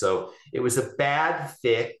like. So it was a bad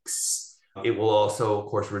fix. It will also, of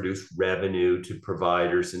course, reduce revenue to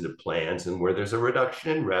providers and to plans. And where there's a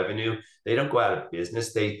reduction in revenue, they don't go out of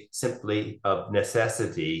business. They simply, of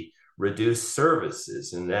necessity, reduce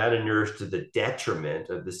services, and that inures to the detriment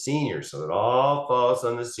of the seniors. So it all falls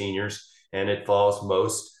on the seniors, and it falls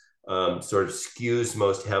sort of skews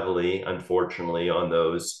most heavily, unfortunately, on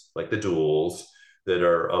those like the duals that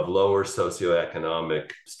are of lower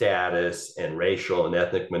socioeconomic status and racial and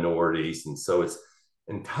ethnic minorities. And so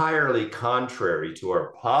entirely contrary to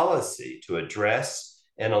our policy to address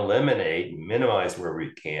and eliminate and minimize where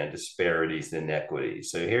we can disparities and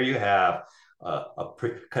inequities. So here you have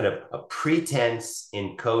kind of a pretense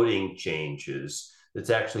in coding changes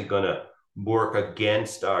that's actually going to work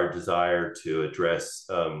against our desire to address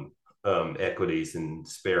equities and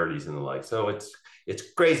disparities and the like. So it's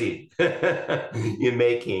crazy in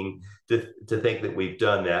making to think that we've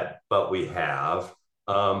done that, but we have.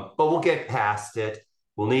 But we'll get past it.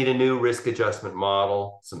 We'll need a new risk adjustment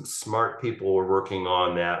model. Some smart people are working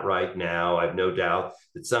on that right now. I have no doubt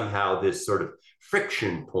that somehow this sort of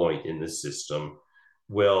friction point in the system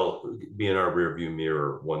will be in our rearview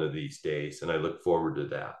mirror one of these days, and I look forward to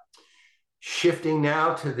that. Shifting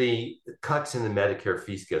now to the cuts in the Medicare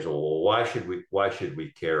fee schedule. Well, why should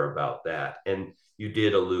we care about that? And you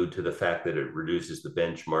did allude to the fact that it reduces the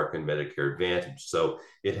benchmark in Medicare Advantage. So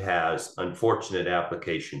it has unfortunate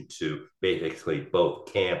application to basically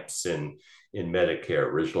both camps in Medicare,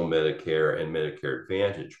 original Medicare and Medicare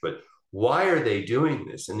Advantage. But why are they doing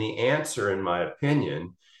this? And the answer, in my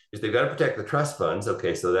opinion, is they've got to protect the trust funds.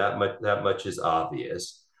 Okay, so that much is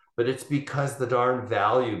obvious. But it's because the darn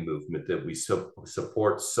value movement that we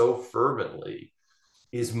support so fervently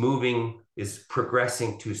is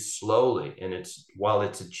progressing too slowly. And while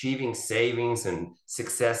it's achieving savings and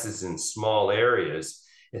successes in small areas,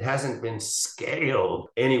 it hasn't been scaled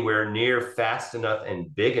anywhere near fast enough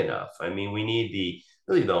and big enough. I mean, we need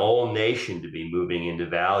really the whole nation to be moving into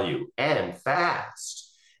value and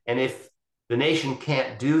fast. And if the nation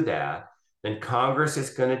can't do that, then Congress is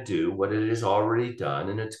going to do what it has already done,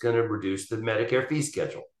 and it's going to reduce the Medicare fee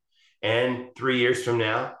schedule. And 3 years from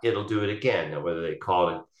now, it'll do it again. Now, whether they call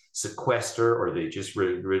it sequester or they just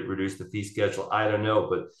reduce the fee schedule, I don't know.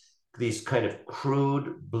 But these kind of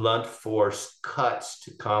crude, blunt force cuts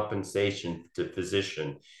to compensation to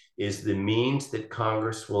physician is the means that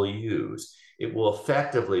Congress will use. It will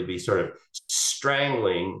effectively be sort of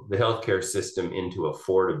strangling the healthcare system into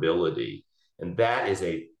affordability. And that is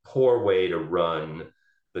a poor way to run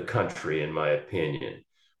the country, in my opinion.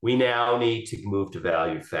 We now need to move to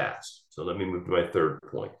value fast. So let me move to my third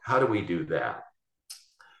point. How do we do that?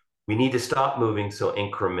 We need to stop moving so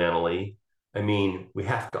incrementally. I mean, we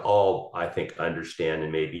have to all, I think, understand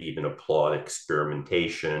and maybe even applaud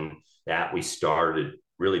experimentation that we started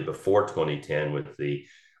really before 2010 with the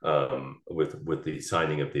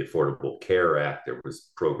signing of the Affordable Care Act. There was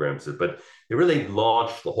programs, but it really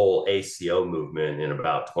launched the whole ACO movement in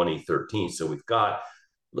about 2013. So we've got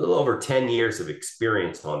a little over 10 years of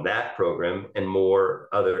experience on that program and more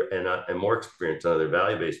experience on other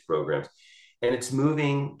value-based programs. And it's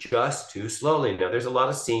moving just too slowly. Now, there's a lot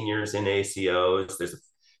of seniors in ACOs. There's a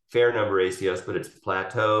fair number of ACOs, but it's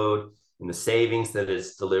plateaued. And the savings that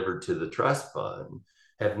is delivered to the trust fund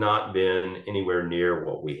have not been anywhere near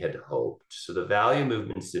what we had hoped. So the value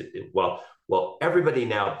movements, well, everybody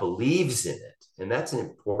now believes in it. And that's an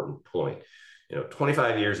important point.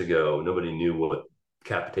 25 years ago, nobody knew what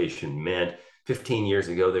capitation meant. 15 years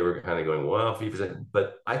ago, they were kind of going, well, 50%.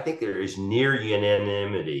 But I think there is near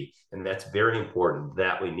unanimity, and that's very important,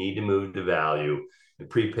 that we need to move to value. And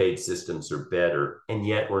prepaid systems are better, and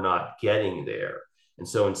yet we're not getting there. And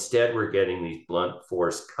so instead, we're getting these blunt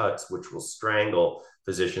force cuts, which will strangle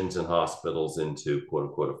physicians and hospitals into quote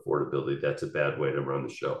unquote affordability. That's a bad way to run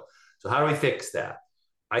the show. So how do we fix that?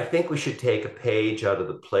 I think we should take a page out of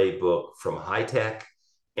the playbook from high tech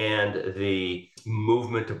and the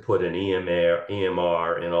movement to put an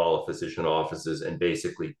EMR in all physician offices and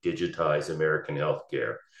basically digitize American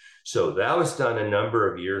healthcare. So that was done a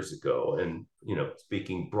number of years ago. And,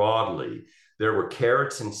 speaking broadly, there were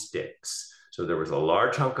carrots and sticks. So there was a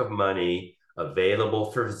large hunk of money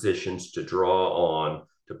available for physicians to draw on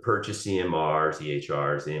to purchase EMRs,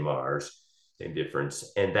 EHRs, EMRs, same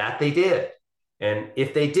difference, and that they did. And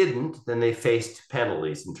if they didn't, then they faced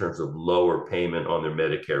penalties in terms of lower payment on their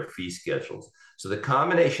Medicare fee schedules. So the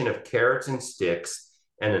combination of carrots and sticks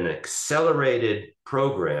and an accelerated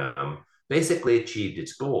program basically achieved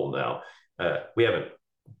its goal. Now, we haven't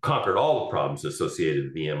conquered all the problems associated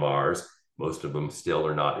with EMRs. Most of them still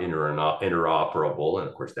are not interoperable. And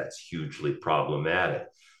of course, that's hugely problematic.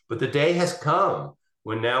 But the day has come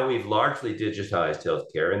when now we've largely digitized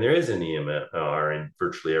healthcare and there is an EMR in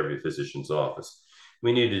virtually every physician's office.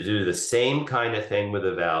 We need to do the same kind of thing with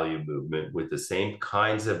the value movement, with the same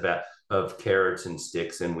kinds of carrots and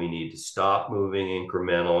sticks, and we need to stop moving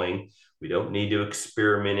incrementally. We don't need to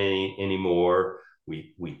experiment anymore.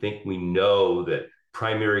 We think we know that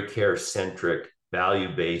primary care-centric,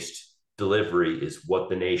 value-based delivery is what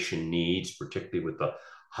the nation needs, particularly with the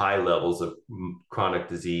high levels of chronic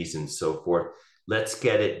disease and so forth. let's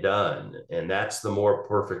get it done. And that's the more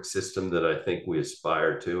perfect system that I think we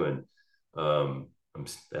aspire to. And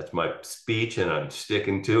that's my speech, and I'm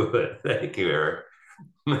sticking to it. Thank you, Eric.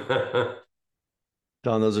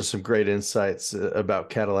 Don, those are some great insights about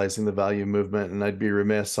catalyzing the value movement. And I'd be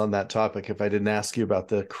remiss on that topic if I didn't ask you about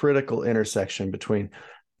the critical intersection between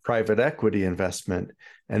private equity investment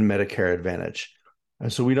and Medicare Advantage.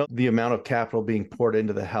 And so we know the amount of capital being poured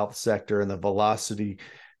into the health sector and the velocity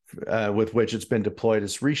with which it's been deployed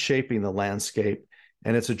is reshaping the landscape,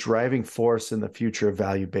 and it's a driving force in the future of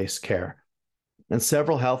value-based care. And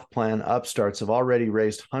several health plan upstarts have already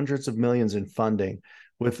raised hundreds of millions in funding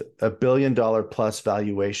with $1 billion plus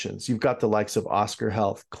valuations. You've got the likes of Oscar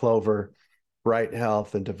Health, Clover, Bright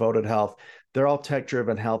Health, and Devoted Health. They're all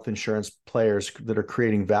tech-driven health insurance players that are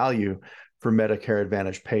creating value for Medicare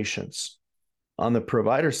Advantage patients. On the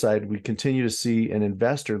provider side, we continue to see an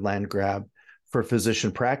investor land grab for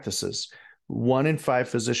physician practices. 1 in 5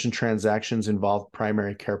 physician transactions involve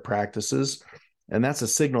primary care practices, and that's a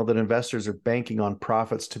signal that investors are banking on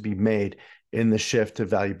profits to be made in the shift to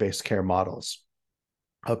value-based care models.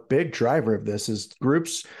 A big driver of this is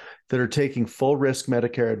groups that are taking full risk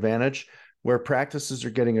Medicare Advantage, where practices are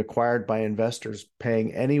getting acquired by investors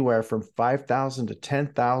paying anywhere from $5,000 to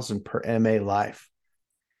 $10,000 per MA life.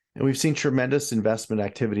 And we've seen tremendous investment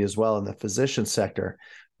activity as well in the physician sector,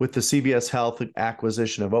 with the CVS Health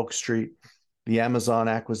acquisition of Oak Street, the Amazon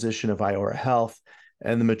acquisition of Iora Health,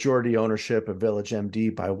 and the majority ownership of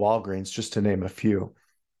VillageMD by Walgreens, just to name a few.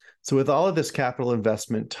 So with all of this capital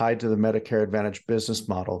investment tied to the Medicare Advantage business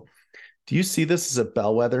model, do you see this as a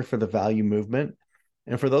bellwether for the value movement?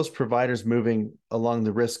 And for those providers moving along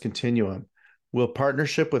the risk continuum, will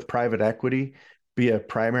partnership with private equity be a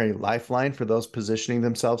primary lifeline for those positioning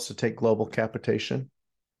themselves to take global capitation?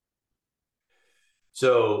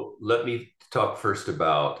 So let me talk first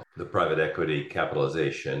about the private equity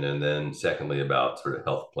capitalization, and then secondly about sort of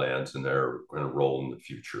health plans and their role in the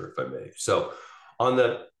future, if I may. So on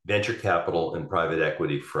the venture capital and private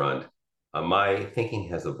equity front, my thinking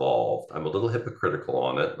has evolved. I'm a little hypocritical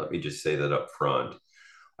on it. Let me just say that up front.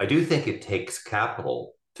 I do think it takes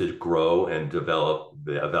capital to grow and develop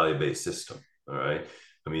a value-based system. All right.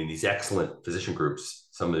 I mean, these excellent physician groups,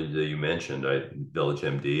 some of that you mentioned, Village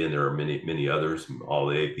MD, and there are many, many others, all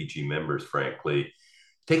the APG members, frankly, it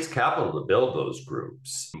takes capital to build those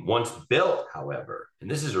groups. Once built, however, and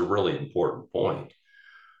this is a really important point,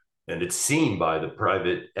 and it's seen by the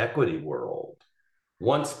private equity world,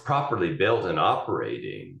 once properly built and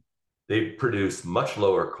operating, they produce much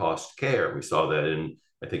lower cost care. We saw that in,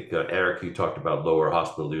 I think, Eric, you talked about lower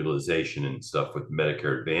hospital utilization and stuff with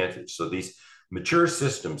Medicare Advantage. So these mature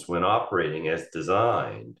systems, when operating as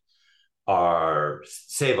designed,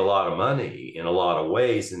 save a lot of money in a lot of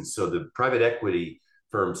ways. And so the private equity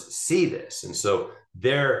firms see this. And so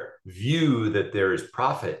their view that there is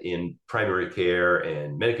profit in primary care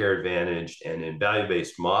and Medicare Advantage and in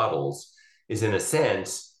value-based models is, in a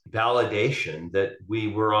sense, validation that we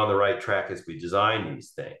were on the right track as we designed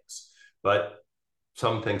these things. But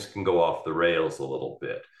some things can go off the rails a little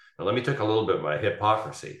bit. Now, let me talk a little bit about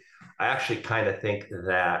hypocrisy. I actually kind of think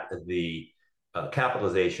that the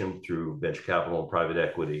capitalization through venture capital and private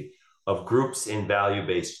equity of groups in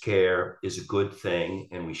value-based care is a good thing,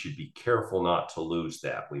 and we should be careful not to lose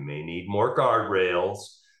that. We may need more guardrails,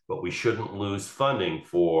 but we shouldn't lose funding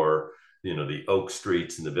for, the Oak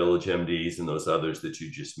Streets and the Village MDs and those others that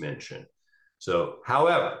you just mentioned. So,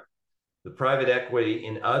 however, the private equity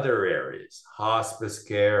in other areas, hospice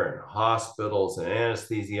care and hospitals and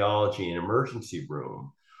anesthesiology and emergency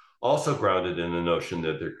room, also grounded in the notion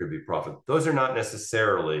that there could be profit. Those are not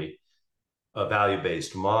necessarily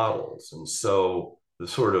value-based models. And so the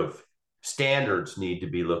sort of standards need to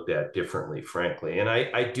be looked at differently, frankly. And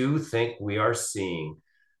I do think we are seeing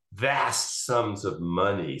vast sums of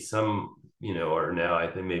money. Some, are now, I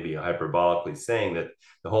think, maybe hyperbolically saying that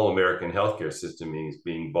the whole American healthcare system is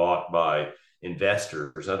being bought by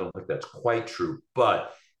investors. I don't think that's quite true,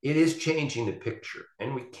 but it is changing the picture.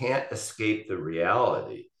 And we can't escape the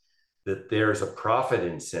reality that there's a profit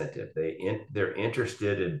incentive. They're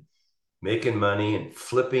interested in making money and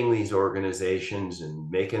flipping these organizations and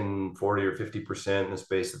making 40 or 50% in the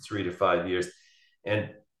space of 3 to 5 years. And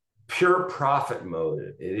pure profit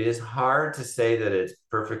motive. It is hard to say that it's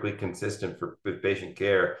perfectly consistent with patient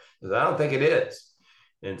care, because I don't think it is.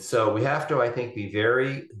 And so we have to, I think, be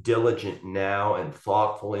very diligent now and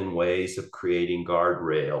thoughtful in ways of creating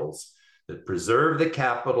guardrails that preserve the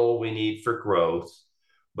capital we need for growth,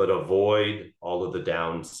 but avoid all of the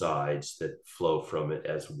downsides that flow from it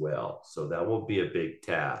as well. So that will be a big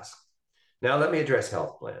task. Now, let me address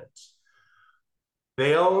health plans.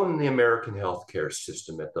 They own the American healthcare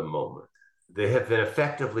system at the moment. They have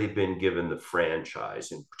effectively been given the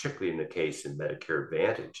franchise, and particularly in the case of Medicare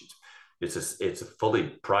Advantage, it's a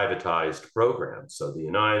fully privatized program. So the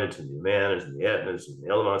Uniteds and the Humanas and the Aetnas and the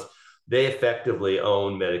Elements, they effectively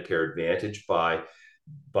own Medicare Advantage by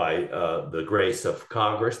the grace of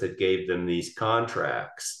Congress that gave them these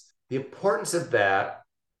contracts. The importance of that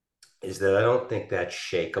is that I don't think that's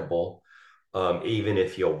shakable, even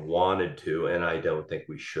if you wanted to, and I don't think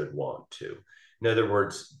we should want to. In other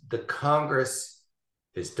words, the Congress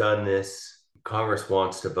has done this. Congress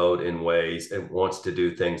wants to vote in ways and wants to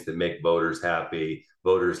do things that make voters happy.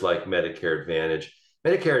 Voters like Medicare Advantage.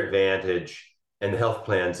 Medicare Advantage and the health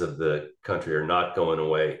plans of the country are not going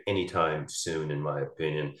away anytime soon, in my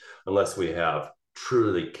opinion, unless we have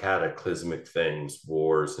truly cataclysmic things,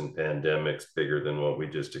 wars and pandemics bigger than what we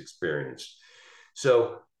just experienced.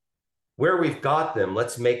 So where we've got them,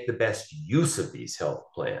 let's make the best use of these health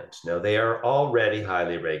plans. Now, they are already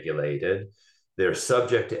highly regulated. They're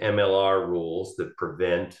subject to MLR rules that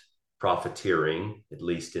prevent profiteering, at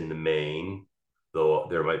least in the main, though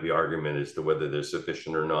there might be argument as to whether they're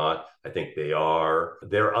sufficient or not. I think they are.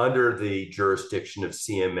 They're under the jurisdiction of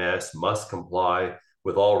CMS, must comply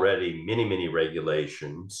with already many, many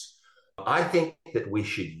regulations. I think that we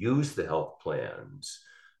should use the health plans,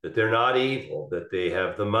 that they're not evil, that they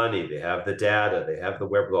have the money, they have the data, they have the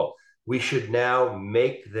wherewithal. We should now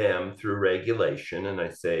make them through regulation. And I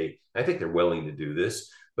think they're willing to do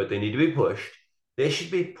this, but they need to be pushed. They should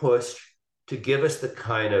be pushed to give us the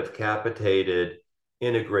kind of capitated,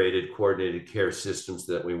 integrated, coordinated care systems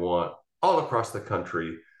that we want all across the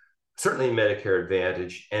country, certainly in Medicare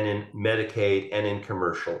Advantage and in Medicaid and in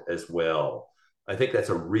commercial as well. I think that's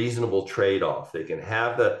a reasonable trade-off. They can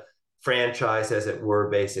have the franchise, as it were,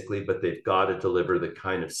 basically, but they've got to deliver the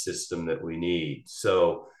kind of system that we need.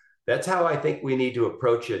 So that's how I think we need to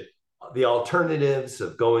approach it. The alternatives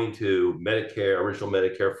of going to Medicare, original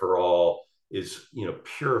Medicare for all, is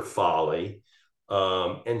pure folly.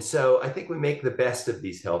 And so I think we make the best of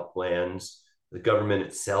these health plans. The government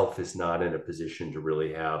itself is not in a position to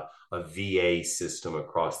really have a VA system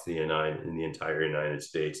across in the entire United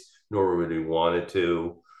States, nor would we want it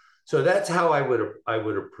to. So that's how I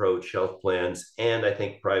would approach health plans. And I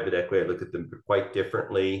think private equity, I look at them quite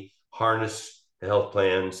differently. Harness the health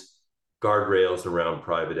plans, guardrails around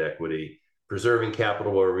private equity, preserving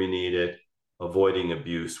capital where we need it, avoiding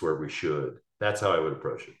abuse where we should. That's how I would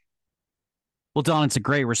approach it. Well, Don, it's a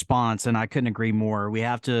great response, and I couldn't agree more. We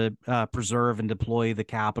have to preserve and deploy the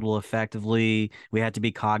capital effectively. We have to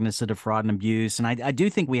be cognizant of fraud and abuse. And I do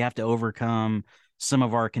think we have to overcome some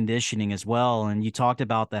of our conditioning as well. And you talked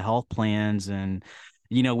about the health plans, and,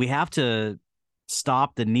 we have to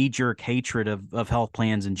stop the knee-jerk hatred of health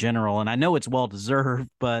plans in general. And I know it's well-deserved,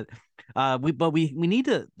 but we need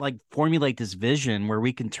to formulate this vision where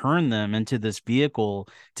we can turn them into this vehicle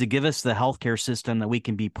to give us the healthcare system that we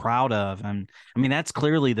can be proud of. And I mean, that's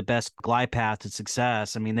clearly the best glide path to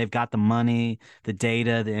success. I mean, they've got the money, the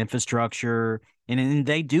data, the infrastructure, and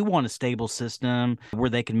they do want a stable system where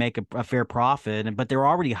they can make a fair profit. But they're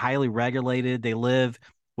already highly regulated. They live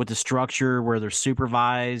with the structure where they're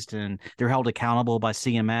supervised and they're held accountable by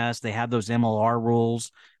CMS. They have those MLR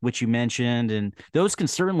rules, which you mentioned, and those can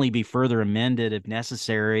certainly be further amended if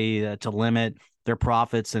necessary to limit their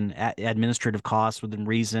profits and administrative costs within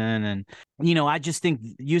reason. And, I just think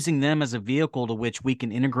using them as a vehicle to which we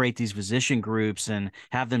can integrate these physician groups and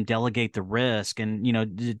have them delegate the risk. And,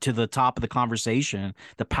 to the top of the conversation,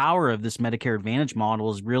 the power of this Medicare Advantage model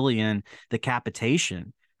is really in the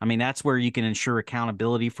capitation. I mean, that's where you can ensure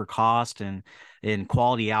accountability for cost and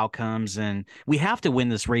quality outcomes. And we have to win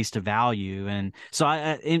this race to value. And so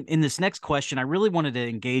in this next question, I really wanted to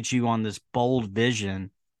engage you on this bold vision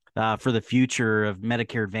for the future of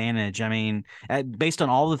Medicare Advantage. I mean, based on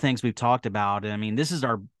all the things we've talked about, I mean, this is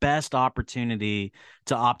our best opportunity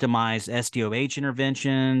to optimize SDOH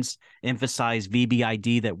interventions, emphasize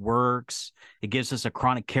VBID that works. It gives us a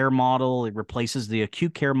chronic care model. It replaces the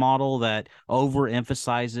acute care model that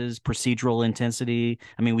overemphasizes procedural intensity.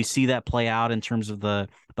 I mean, we see that play out in terms of the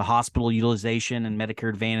hospital utilization and Medicare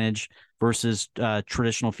Advantage versus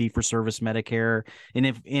traditional fee-for-service Medicare. And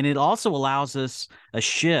it also allows us a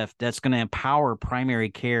shift that's going to empower primary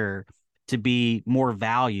care to be more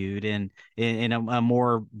valued and in a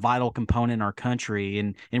more vital component in our country,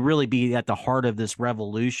 and really be at the heart of this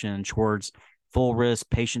revolution towards full risk,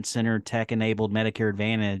 patient-centered, tech-enabled Medicare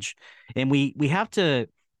Advantage. And we have to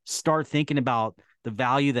start thinking about the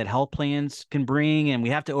value that health plans can bring, and we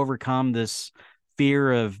have to overcome this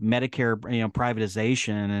fear of Medicare,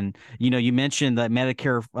 privatization. And, you mentioned that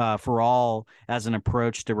Medicare for all as an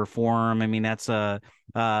approach to reform. I mean, that's a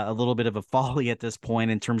little bit of a folly at this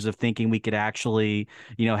point in terms of thinking we could actually,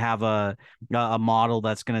 have a model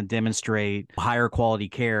that's going to demonstrate higher quality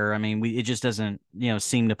care. I mean, it just doesn't,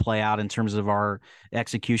 seem to play out in terms of our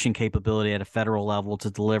execution capability at a federal level to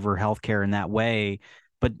deliver healthcare in that way.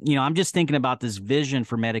 But, I'm just thinking about this vision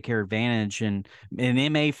for Medicare Advantage and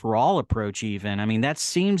an MA for all approach even. I mean, that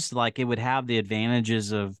seems like it would have the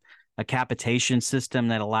advantages of a capitation system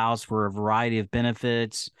that allows for a variety of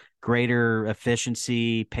benefits, greater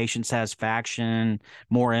efficiency, patient satisfaction,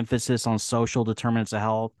 more emphasis on social determinants of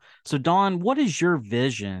health. So, Don, what is your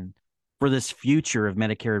vision for this future of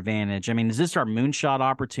Medicare Advantage? I mean, is this our moonshot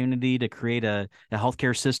opportunity to create a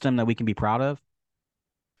healthcare system that we can be proud of?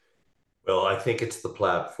 Well, I think it's the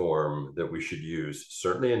platform that we should use,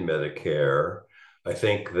 certainly in Medicare. I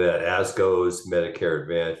think that as goes Medicare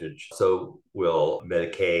Advantage, so will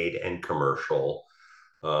Medicaid and commercial.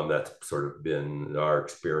 That's sort of been our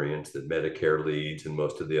experience, that Medicare leads and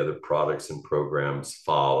most of the other products and programs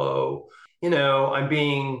follow. I'm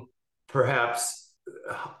being perhaps,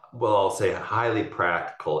 well, I'll say highly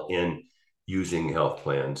practical in using health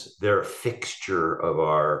plans. They're a fixture of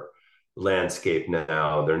our landscape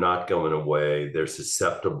now. They're not going away. They're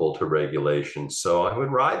susceptible to regulation. So I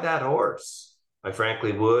would ride that horse. I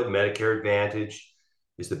frankly would. Medicare Advantage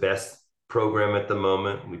is the best program at the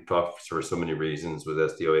moment. We've talked for so many reasons with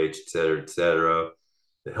SDOH, et cetera, et cetera.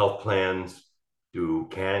 The health plans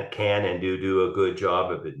can and do a good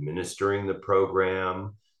job of administering the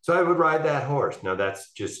program. So I would ride that horse. Now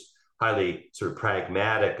that's just highly sort of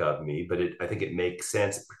pragmatic of me, but I think it makes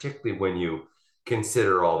sense, particularly when you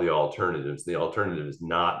consider all the alternatives. The alternative is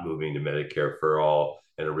not moving to Medicare for all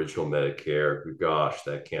and original Medicare. Gosh,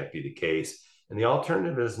 that can't be the case. And the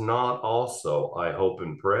alternative is not also, I hope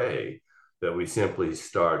and pray, that we simply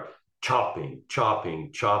start chopping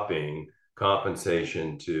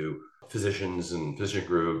compensation to physicians and physician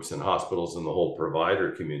groups and hospitals and the whole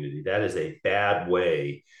provider community. That is a bad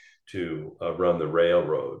way to run the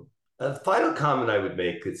railroad. The final comment I would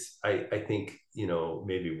make is I think,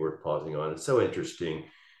 maybe worth pausing on. It's so interesting.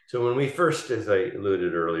 So when we first, as I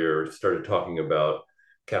alluded earlier, started talking about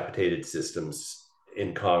capitated systems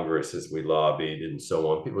in Congress as we lobbied and so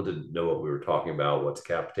on, people didn't know what we were talking about. What's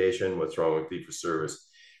capitation? What's wrong with fee-for-service?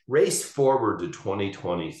 Race forward to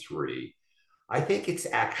 2023. I think it's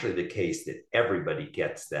actually the case that everybody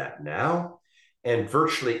gets that now. And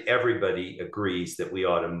virtually everybody agrees that we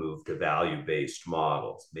ought to move to value-based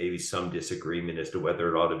models. Maybe some disagreement as to whether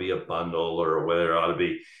it ought to be a bundle or whether it ought to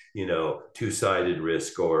be, two-sided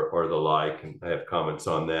risk or the like. And I have comments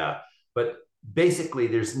on that. But basically,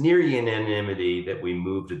 there's near unanimity that we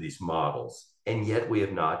move to these models, and yet we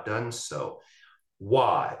have not done so.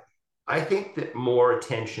 Why? I think that more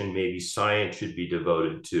attention, maybe science, should be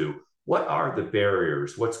devoted to what are the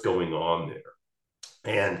barriers, what's going on there.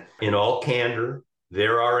 And in all candor,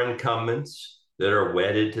 there are incumbents that are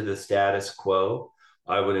wedded to the status quo.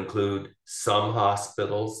 I would include some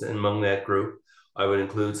hospitals among that group. I would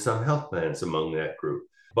include some health plans among that group.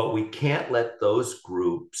 But we can't let those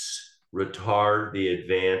groups retard the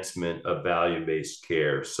advancement of value-based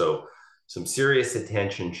care. So some serious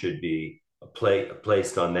attention should be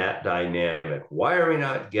placed on that dynamic. Why are we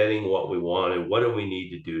not getting what we want, and what do we need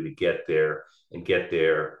to do to get there and get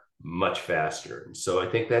there much faster? And so I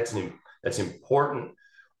think that's important,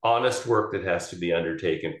 honest work that has to be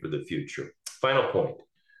undertaken for the future. Final point.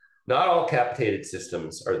 Not all capitated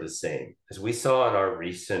systems are the same. As we saw in our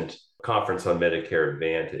recent conference on Medicare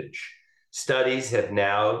Advantage, studies have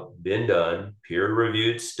now been done,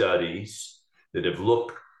 peer-reviewed studies that have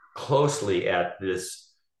looked closely at this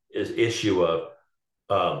issue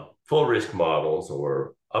of full risk models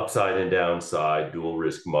or upside and downside dual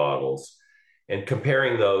risk models, and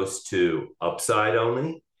comparing those to upside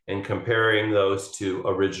only and comparing those to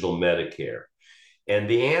original Medicare. And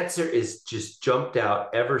the answer is just jumped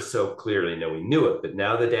out ever so clearly. Now, we knew it, but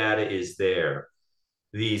now the data is there.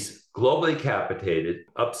 These globally capitated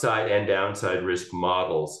upside and downside risk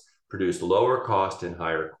models produce lower cost and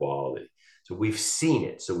higher quality. So we've seen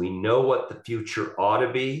it. So we know what the future ought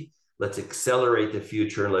to be. Let's accelerate the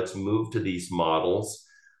future and let's move to these models.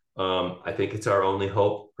 I think it's our only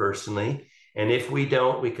hope, personally. And if we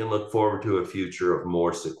don't, we can look forward to a future of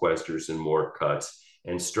more sequesters and more cuts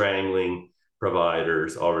and strangling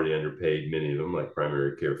providers, already underpaid, many of them, like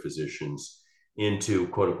primary care physicians, into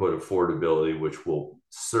quote unquote affordability, which will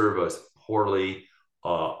serve us poorly,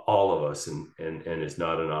 all of us, and is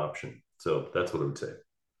not an option. So that's what I would say.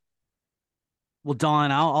 Well,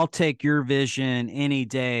 Don, I'll take your vision any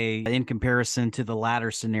day in comparison to the latter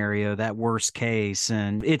scenario, that worst case.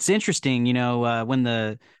 And it's interesting, when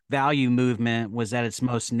the value movement was at its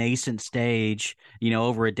most nascent stage,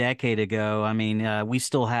 over a decade ago. I mean, we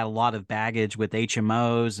still had a lot of baggage with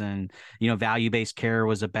HMOs, and, value-based care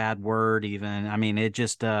was a bad word even. I mean, it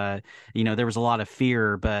just, there was a lot of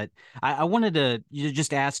fear. But I wanted to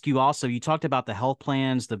just ask you also, you talked about the health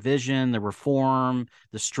plans, the vision, the reform,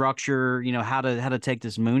 the structure, how to take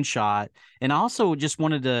this moonshot. And I also just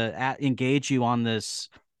wanted to engage you on this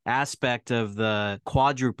aspect of the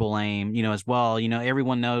quadruple aim, as well.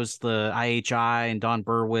 Everyone knows the IHI and Don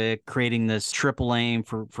Berwick creating this triple aim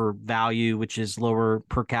for value, which is lower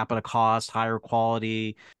per capita cost, higher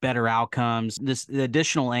quality, better outcomes. This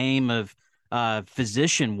additional aim of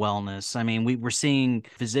physician wellness. I mean, we're seeing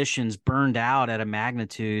physicians burned out at a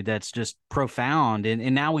magnitude that's just profound.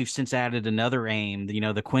 And now we've since added another aim,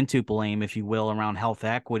 the quintuple aim, if you will, around health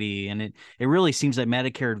equity. And it really seems that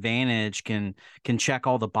Medicare Advantage can check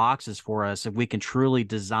all the boxes for us if we can truly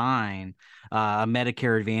design a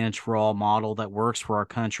Medicare Advantage for all model that works for our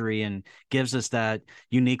country and gives us that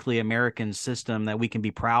uniquely American system that we can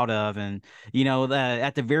be proud of. And,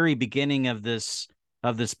 at the very beginning of this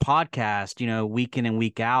podcast, week in and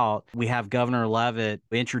week out, we have Governor Levitt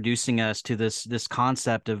introducing us to this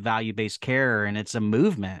concept of value-based care, and it's a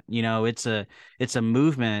movement. It's a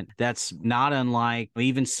movement that's not unlike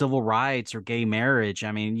even civil rights or gay marriage.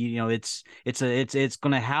 I mean, it's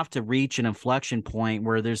going to have to reach an inflection point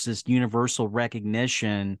where there's this universal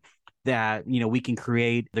recognition that we can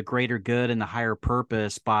create the greater good and the higher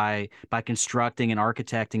purpose by constructing and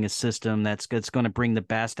architecting a system that's going to bring the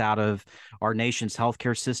best out of our nation's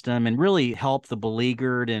healthcare system and really help the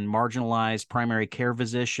beleaguered and marginalized primary care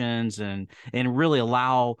physicians and really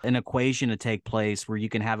allow an equation to take place where you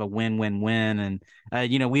can have a win-win-win.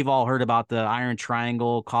 And we've all heard about the iron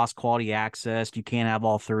triangle: cost, quality, access. You can't have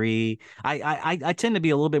all three. I tend to be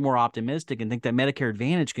a little bit more optimistic and think that Medicare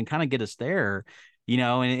Advantage can kind of get us there.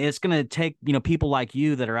 And it's going to take, people like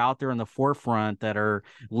you that are out there in the forefront, that are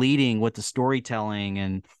leading with the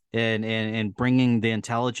storytelling and bringing the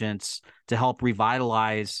intelligence to help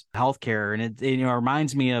revitalize healthcare. And it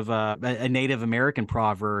reminds me of a Native American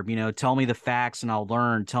proverb, tell me the facts and I'll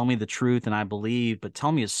learn, tell me the truth and I believe, but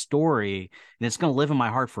tell me a story and it's going to live in my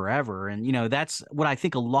heart forever. And, that's what I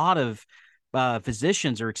think a lot of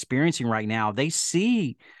physicians are experiencing right now. They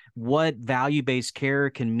see what value-based care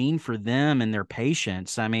can mean for them and their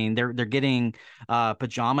patients. I mean, they're getting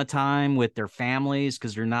pajama time with their families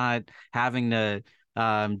because they're not having to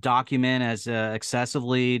document as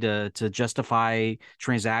excessively to justify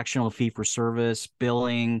transactional fee-for-service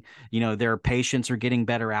billing. Their patients are getting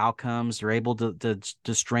better outcomes. They're able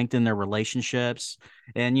to strengthen their relationships.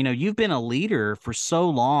 And you've been a leader for so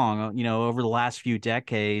long, over the last few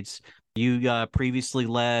decades. You previously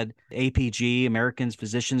led APG, Americans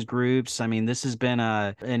Physicians Groups. I mean, this has been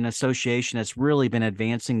an association that's really been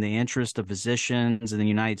advancing the interest of physicians in the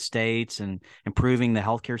United States and improving the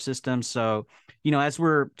healthcare system. So, as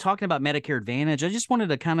we're talking about Medicare Advantage, I just wanted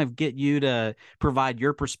to kind of get you to provide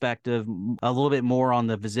your perspective a little bit more on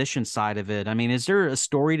the physician side of it. I mean, is there a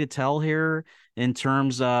story to tell here in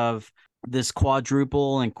terms of this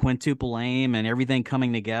quadruple and quintuple aim and everything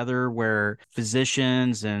coming together where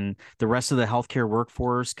physicians and the rest of the healthcare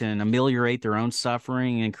workforce can ameliorate their own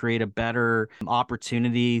suffering and create a better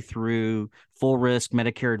opportunity through full risk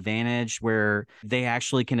Medicare Advantage, where they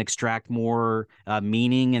actually can extract more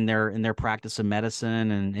meaning in their practice of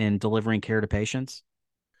medicine and delivering care to patients?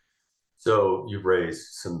 So you've raised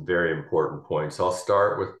some very important points. I'll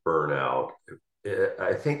start with burnout.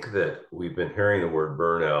 I think that we've been hearing the word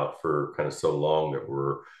burnout for kind of so long that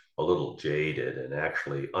we're a little jaded and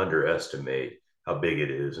actually underestimate how big it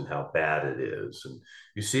is and how bad it is. And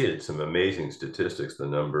you see it in some amazing statistics, the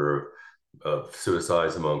number of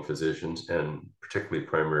suicides among physicians and particularly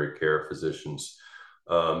primary care physicians.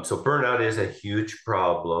 So burnout is a huge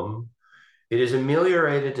problem. It is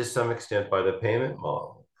ameliorated to some extent by the payment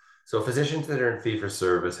model. So physicians that are in fee for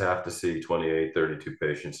service have to see 28, 32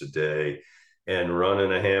 patients a day and run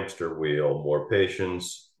in a hamster wheel: more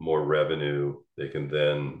patients, more revenue. They can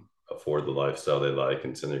then afford the lifestyle they like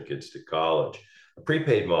and send their kids to college. A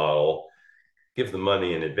prepaid model gives them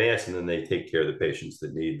money in advance, and then they take care of the patients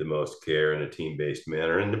that need the most care in a team-based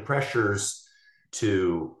manner. And the pressures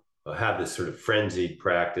to have this sort of frenzied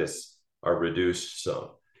practice are reduced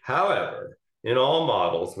some. However, in all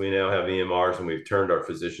models, we now have EMRs and we've turned our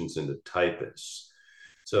physicians into typists.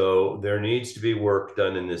 So there needs to be work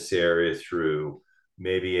done in this area through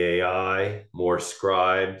maybe AI, more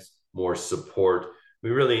scribes, more support.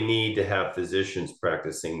 We really need to have physicians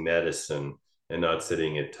practicing medicine and not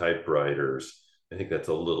sitting at typewriters. I think that's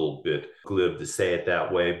a little bit glib to say it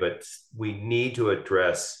that way, but we need to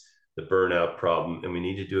address the burnout problem, and we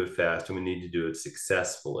need to do it fast, and we need to do it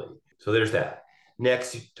successfully. So there's that.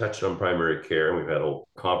 Next, you touched on primary care, and we've had whole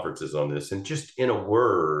conferences on this. And just in a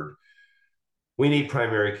word, we need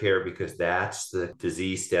primary care because that's the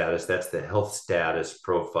disease status, that's the health status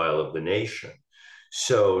profile of the nation.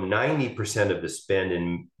 So 90% of the spend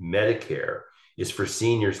in Medicare is for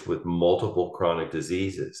seniors with multiple chronic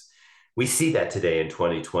diseases. We see that today in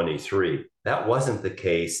 2023. That wasn't the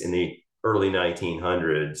case in the early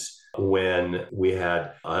 1900s when we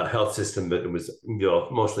had a health system that was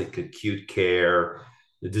mostly acute care,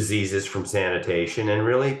 the diseases from sanitation, and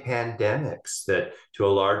really pandemics that to a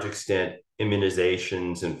large extent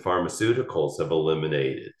immunizations and pharmaceuticals have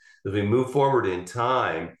eliminated. As we move forward in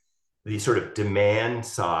time, the sort of demand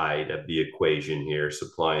side of the equation here,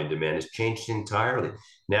 supply and demand, has changed entirely.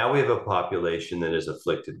 Now we have a population that is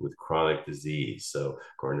afflicted with chronic disease, so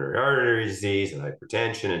coronary artery disease and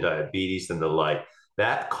hypertension and diabetes and the like.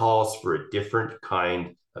 That calls for a different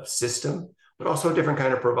kind of system, but also a different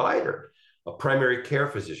kind of provider. A primary care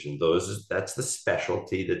physician, that's the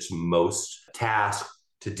specialty that's most tasked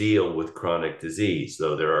to deal with chronic disease,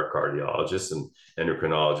 though there are cardiologists and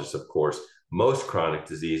endocrinologists, of course. Most chronic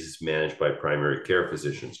disease is managed by primary care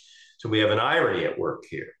physicians. So we have an irony at work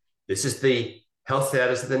here. This is the health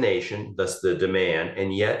status of the nation, thus the demand,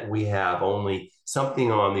 and yet we have only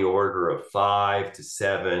something on the order of 5 to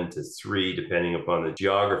 7 to 3, depending upon the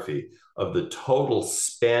geography, of the total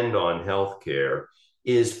spend on healthcare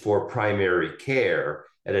is for primary care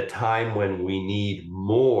at a time when we need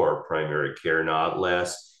more primary care, not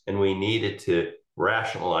less, and we needed to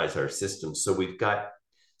rationalize our system. So we've got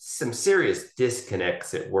some serious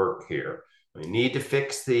disconnects at work here. We need to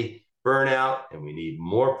fix the burnout, and we need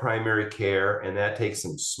more primary care, and that takes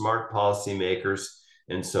some smart policymakers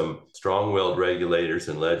and some strong-willed regulators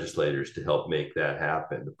and legislators to help make that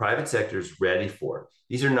happen. The private sector is ready for it.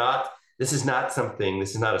 This is not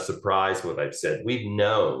a surprise what I've said. We've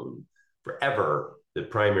known forever that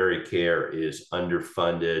primary care is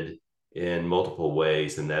underfunded in multiple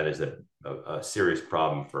ways, and that is a serious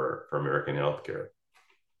problem for American healthcare.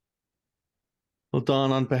 Well,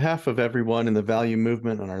 Don, on behalf of everyone in the value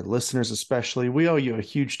movement and our listeners especially, we owe you a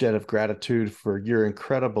huge debt of gratitude for your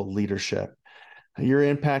incredible leadership. Your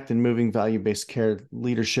impact in moving value-based care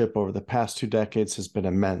leadership over the past 2 decades has been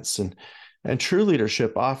immense, and true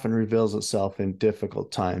leadership often reveals itself in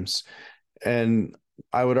difficult times. And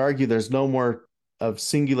I would argue there's no more of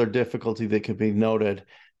singular difficulty that could be noted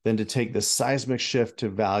than to take this seismic shift to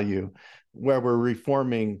value, where we're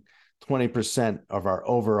reforming 20% of our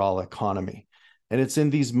overall economy. And it's in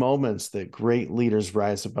these moments that great leaders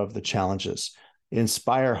rise above the challenges,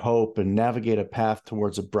 inspire hope, and navigate a path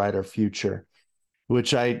towards a brighter future,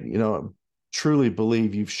 which I, truly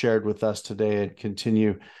believe you've shared with us today, and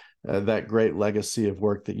continue that great legacy of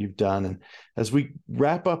work that you've done. And as we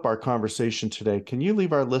wrap up our conversation today, can you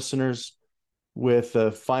leave our listeners with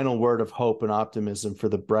a final word of hope and optimism for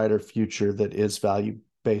the brighter future that is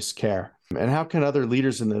value-based care? And how can other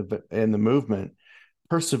leaders in the movement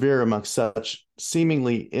persevere amongst such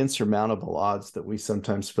seemingly insurmountable odds that we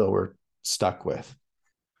sometimes feel we're stuck with?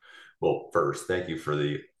 Well, first, thank you for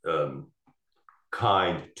the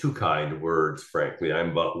too kind words, frankly.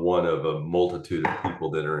 I'm but one of a multitude of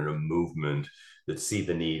people that are in a movement that see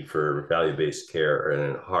the need for value-based care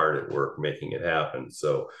and are hard at work making it happen.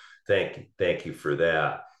 So thank you for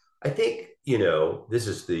that. I think, this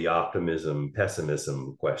is the optimism,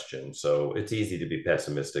 pessimism question. So it's easy to be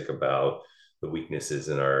pessimistic about the weaknesses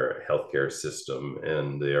in our healthcare system,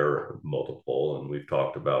 and they are multiple, and we've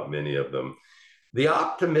talked about many of them.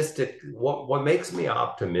 What makes me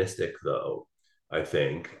optimistic, though, I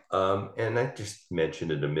think, and I just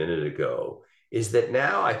mentioned it a minute ago, is that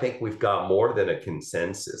now I think we've got more than a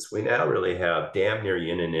consensus. We now really have damn near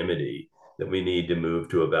unanimity that we need to move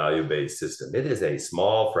to a value-based system. It is a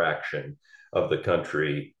small fraction of the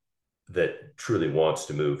country that truly wants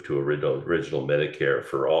to move to original Medicare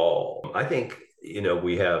for all. I think,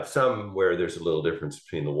 we have some where there's a little difference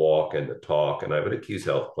between the walk and the talk, and I would accuse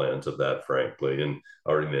health plans of that, frankly, and I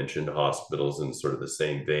already mentioned hospitals in sort of the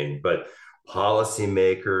same vein, but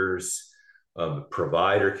policymakers,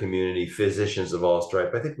 provider community, physicians of all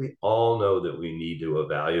stripes, I think we all know that we need to a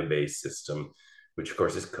value-based system, which of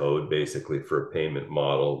course is code basically for a payment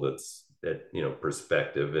model that's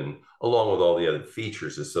perspective, and along with all the other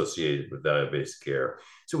features associated with value-based care.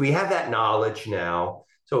 So we have that knowledge now.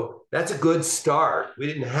 So that's a good start. We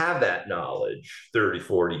didn't have that knowledge 30,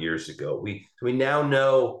 40 years ago. We now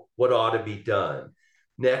know what ought to be done.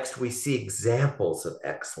 Next, we see examples of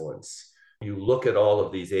excellence. You look at all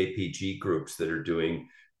of these APG groups that are doing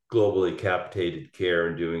globally capitated care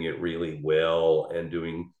and doing it really well and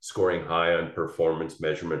scoring high on performance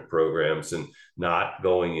measurement programs and not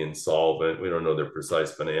going insolvent. We don't know their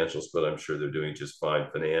precise financials, but I'm sure they're doing just fine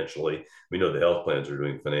financially. We know the health plans are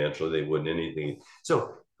doing financially. They wouldn't anything.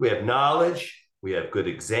 So we have knowledge, we have good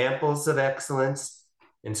examples of excellence.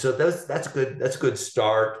 And so that's a good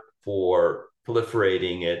start for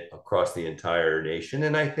proliferating it across the entire nation.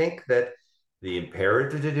 And I think that the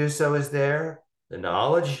imperative to do so is there. The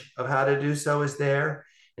knowledge of how to do so is there.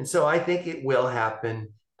 And so I think it will happen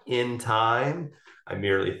in time. I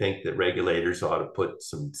merely think that regulators ought to put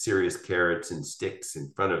some serious carrots and sticks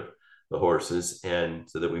in front of the horses, and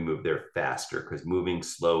so that we move there faster, because moving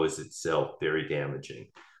slow is itself very damaging.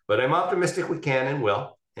 But I'm optimistic we can and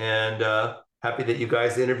will, and happy that you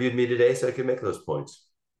guys interviewed me today so I can make those points.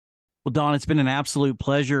 Well, Don, it's been an absolute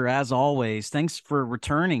pleasure as always. Thanks for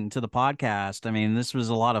returning to the podcast. I mean, this was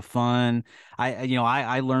a lot of fun.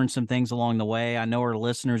 I learned some things along the way. I know our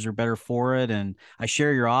listeners are better for it, and I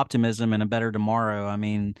share your optimism in a better tomorrow. I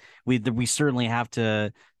mean, we certainly have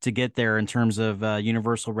to get there in terms of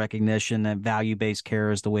universal recognition that value-based care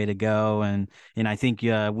is the way to go. And I think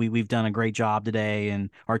we've done a great job today in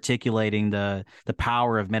articulating the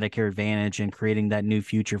power of Medicare Advantage and creating that new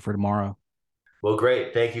future for tomorrow. Well,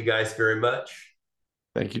 great. Thank you guys very much.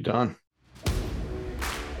 Thank you, Don.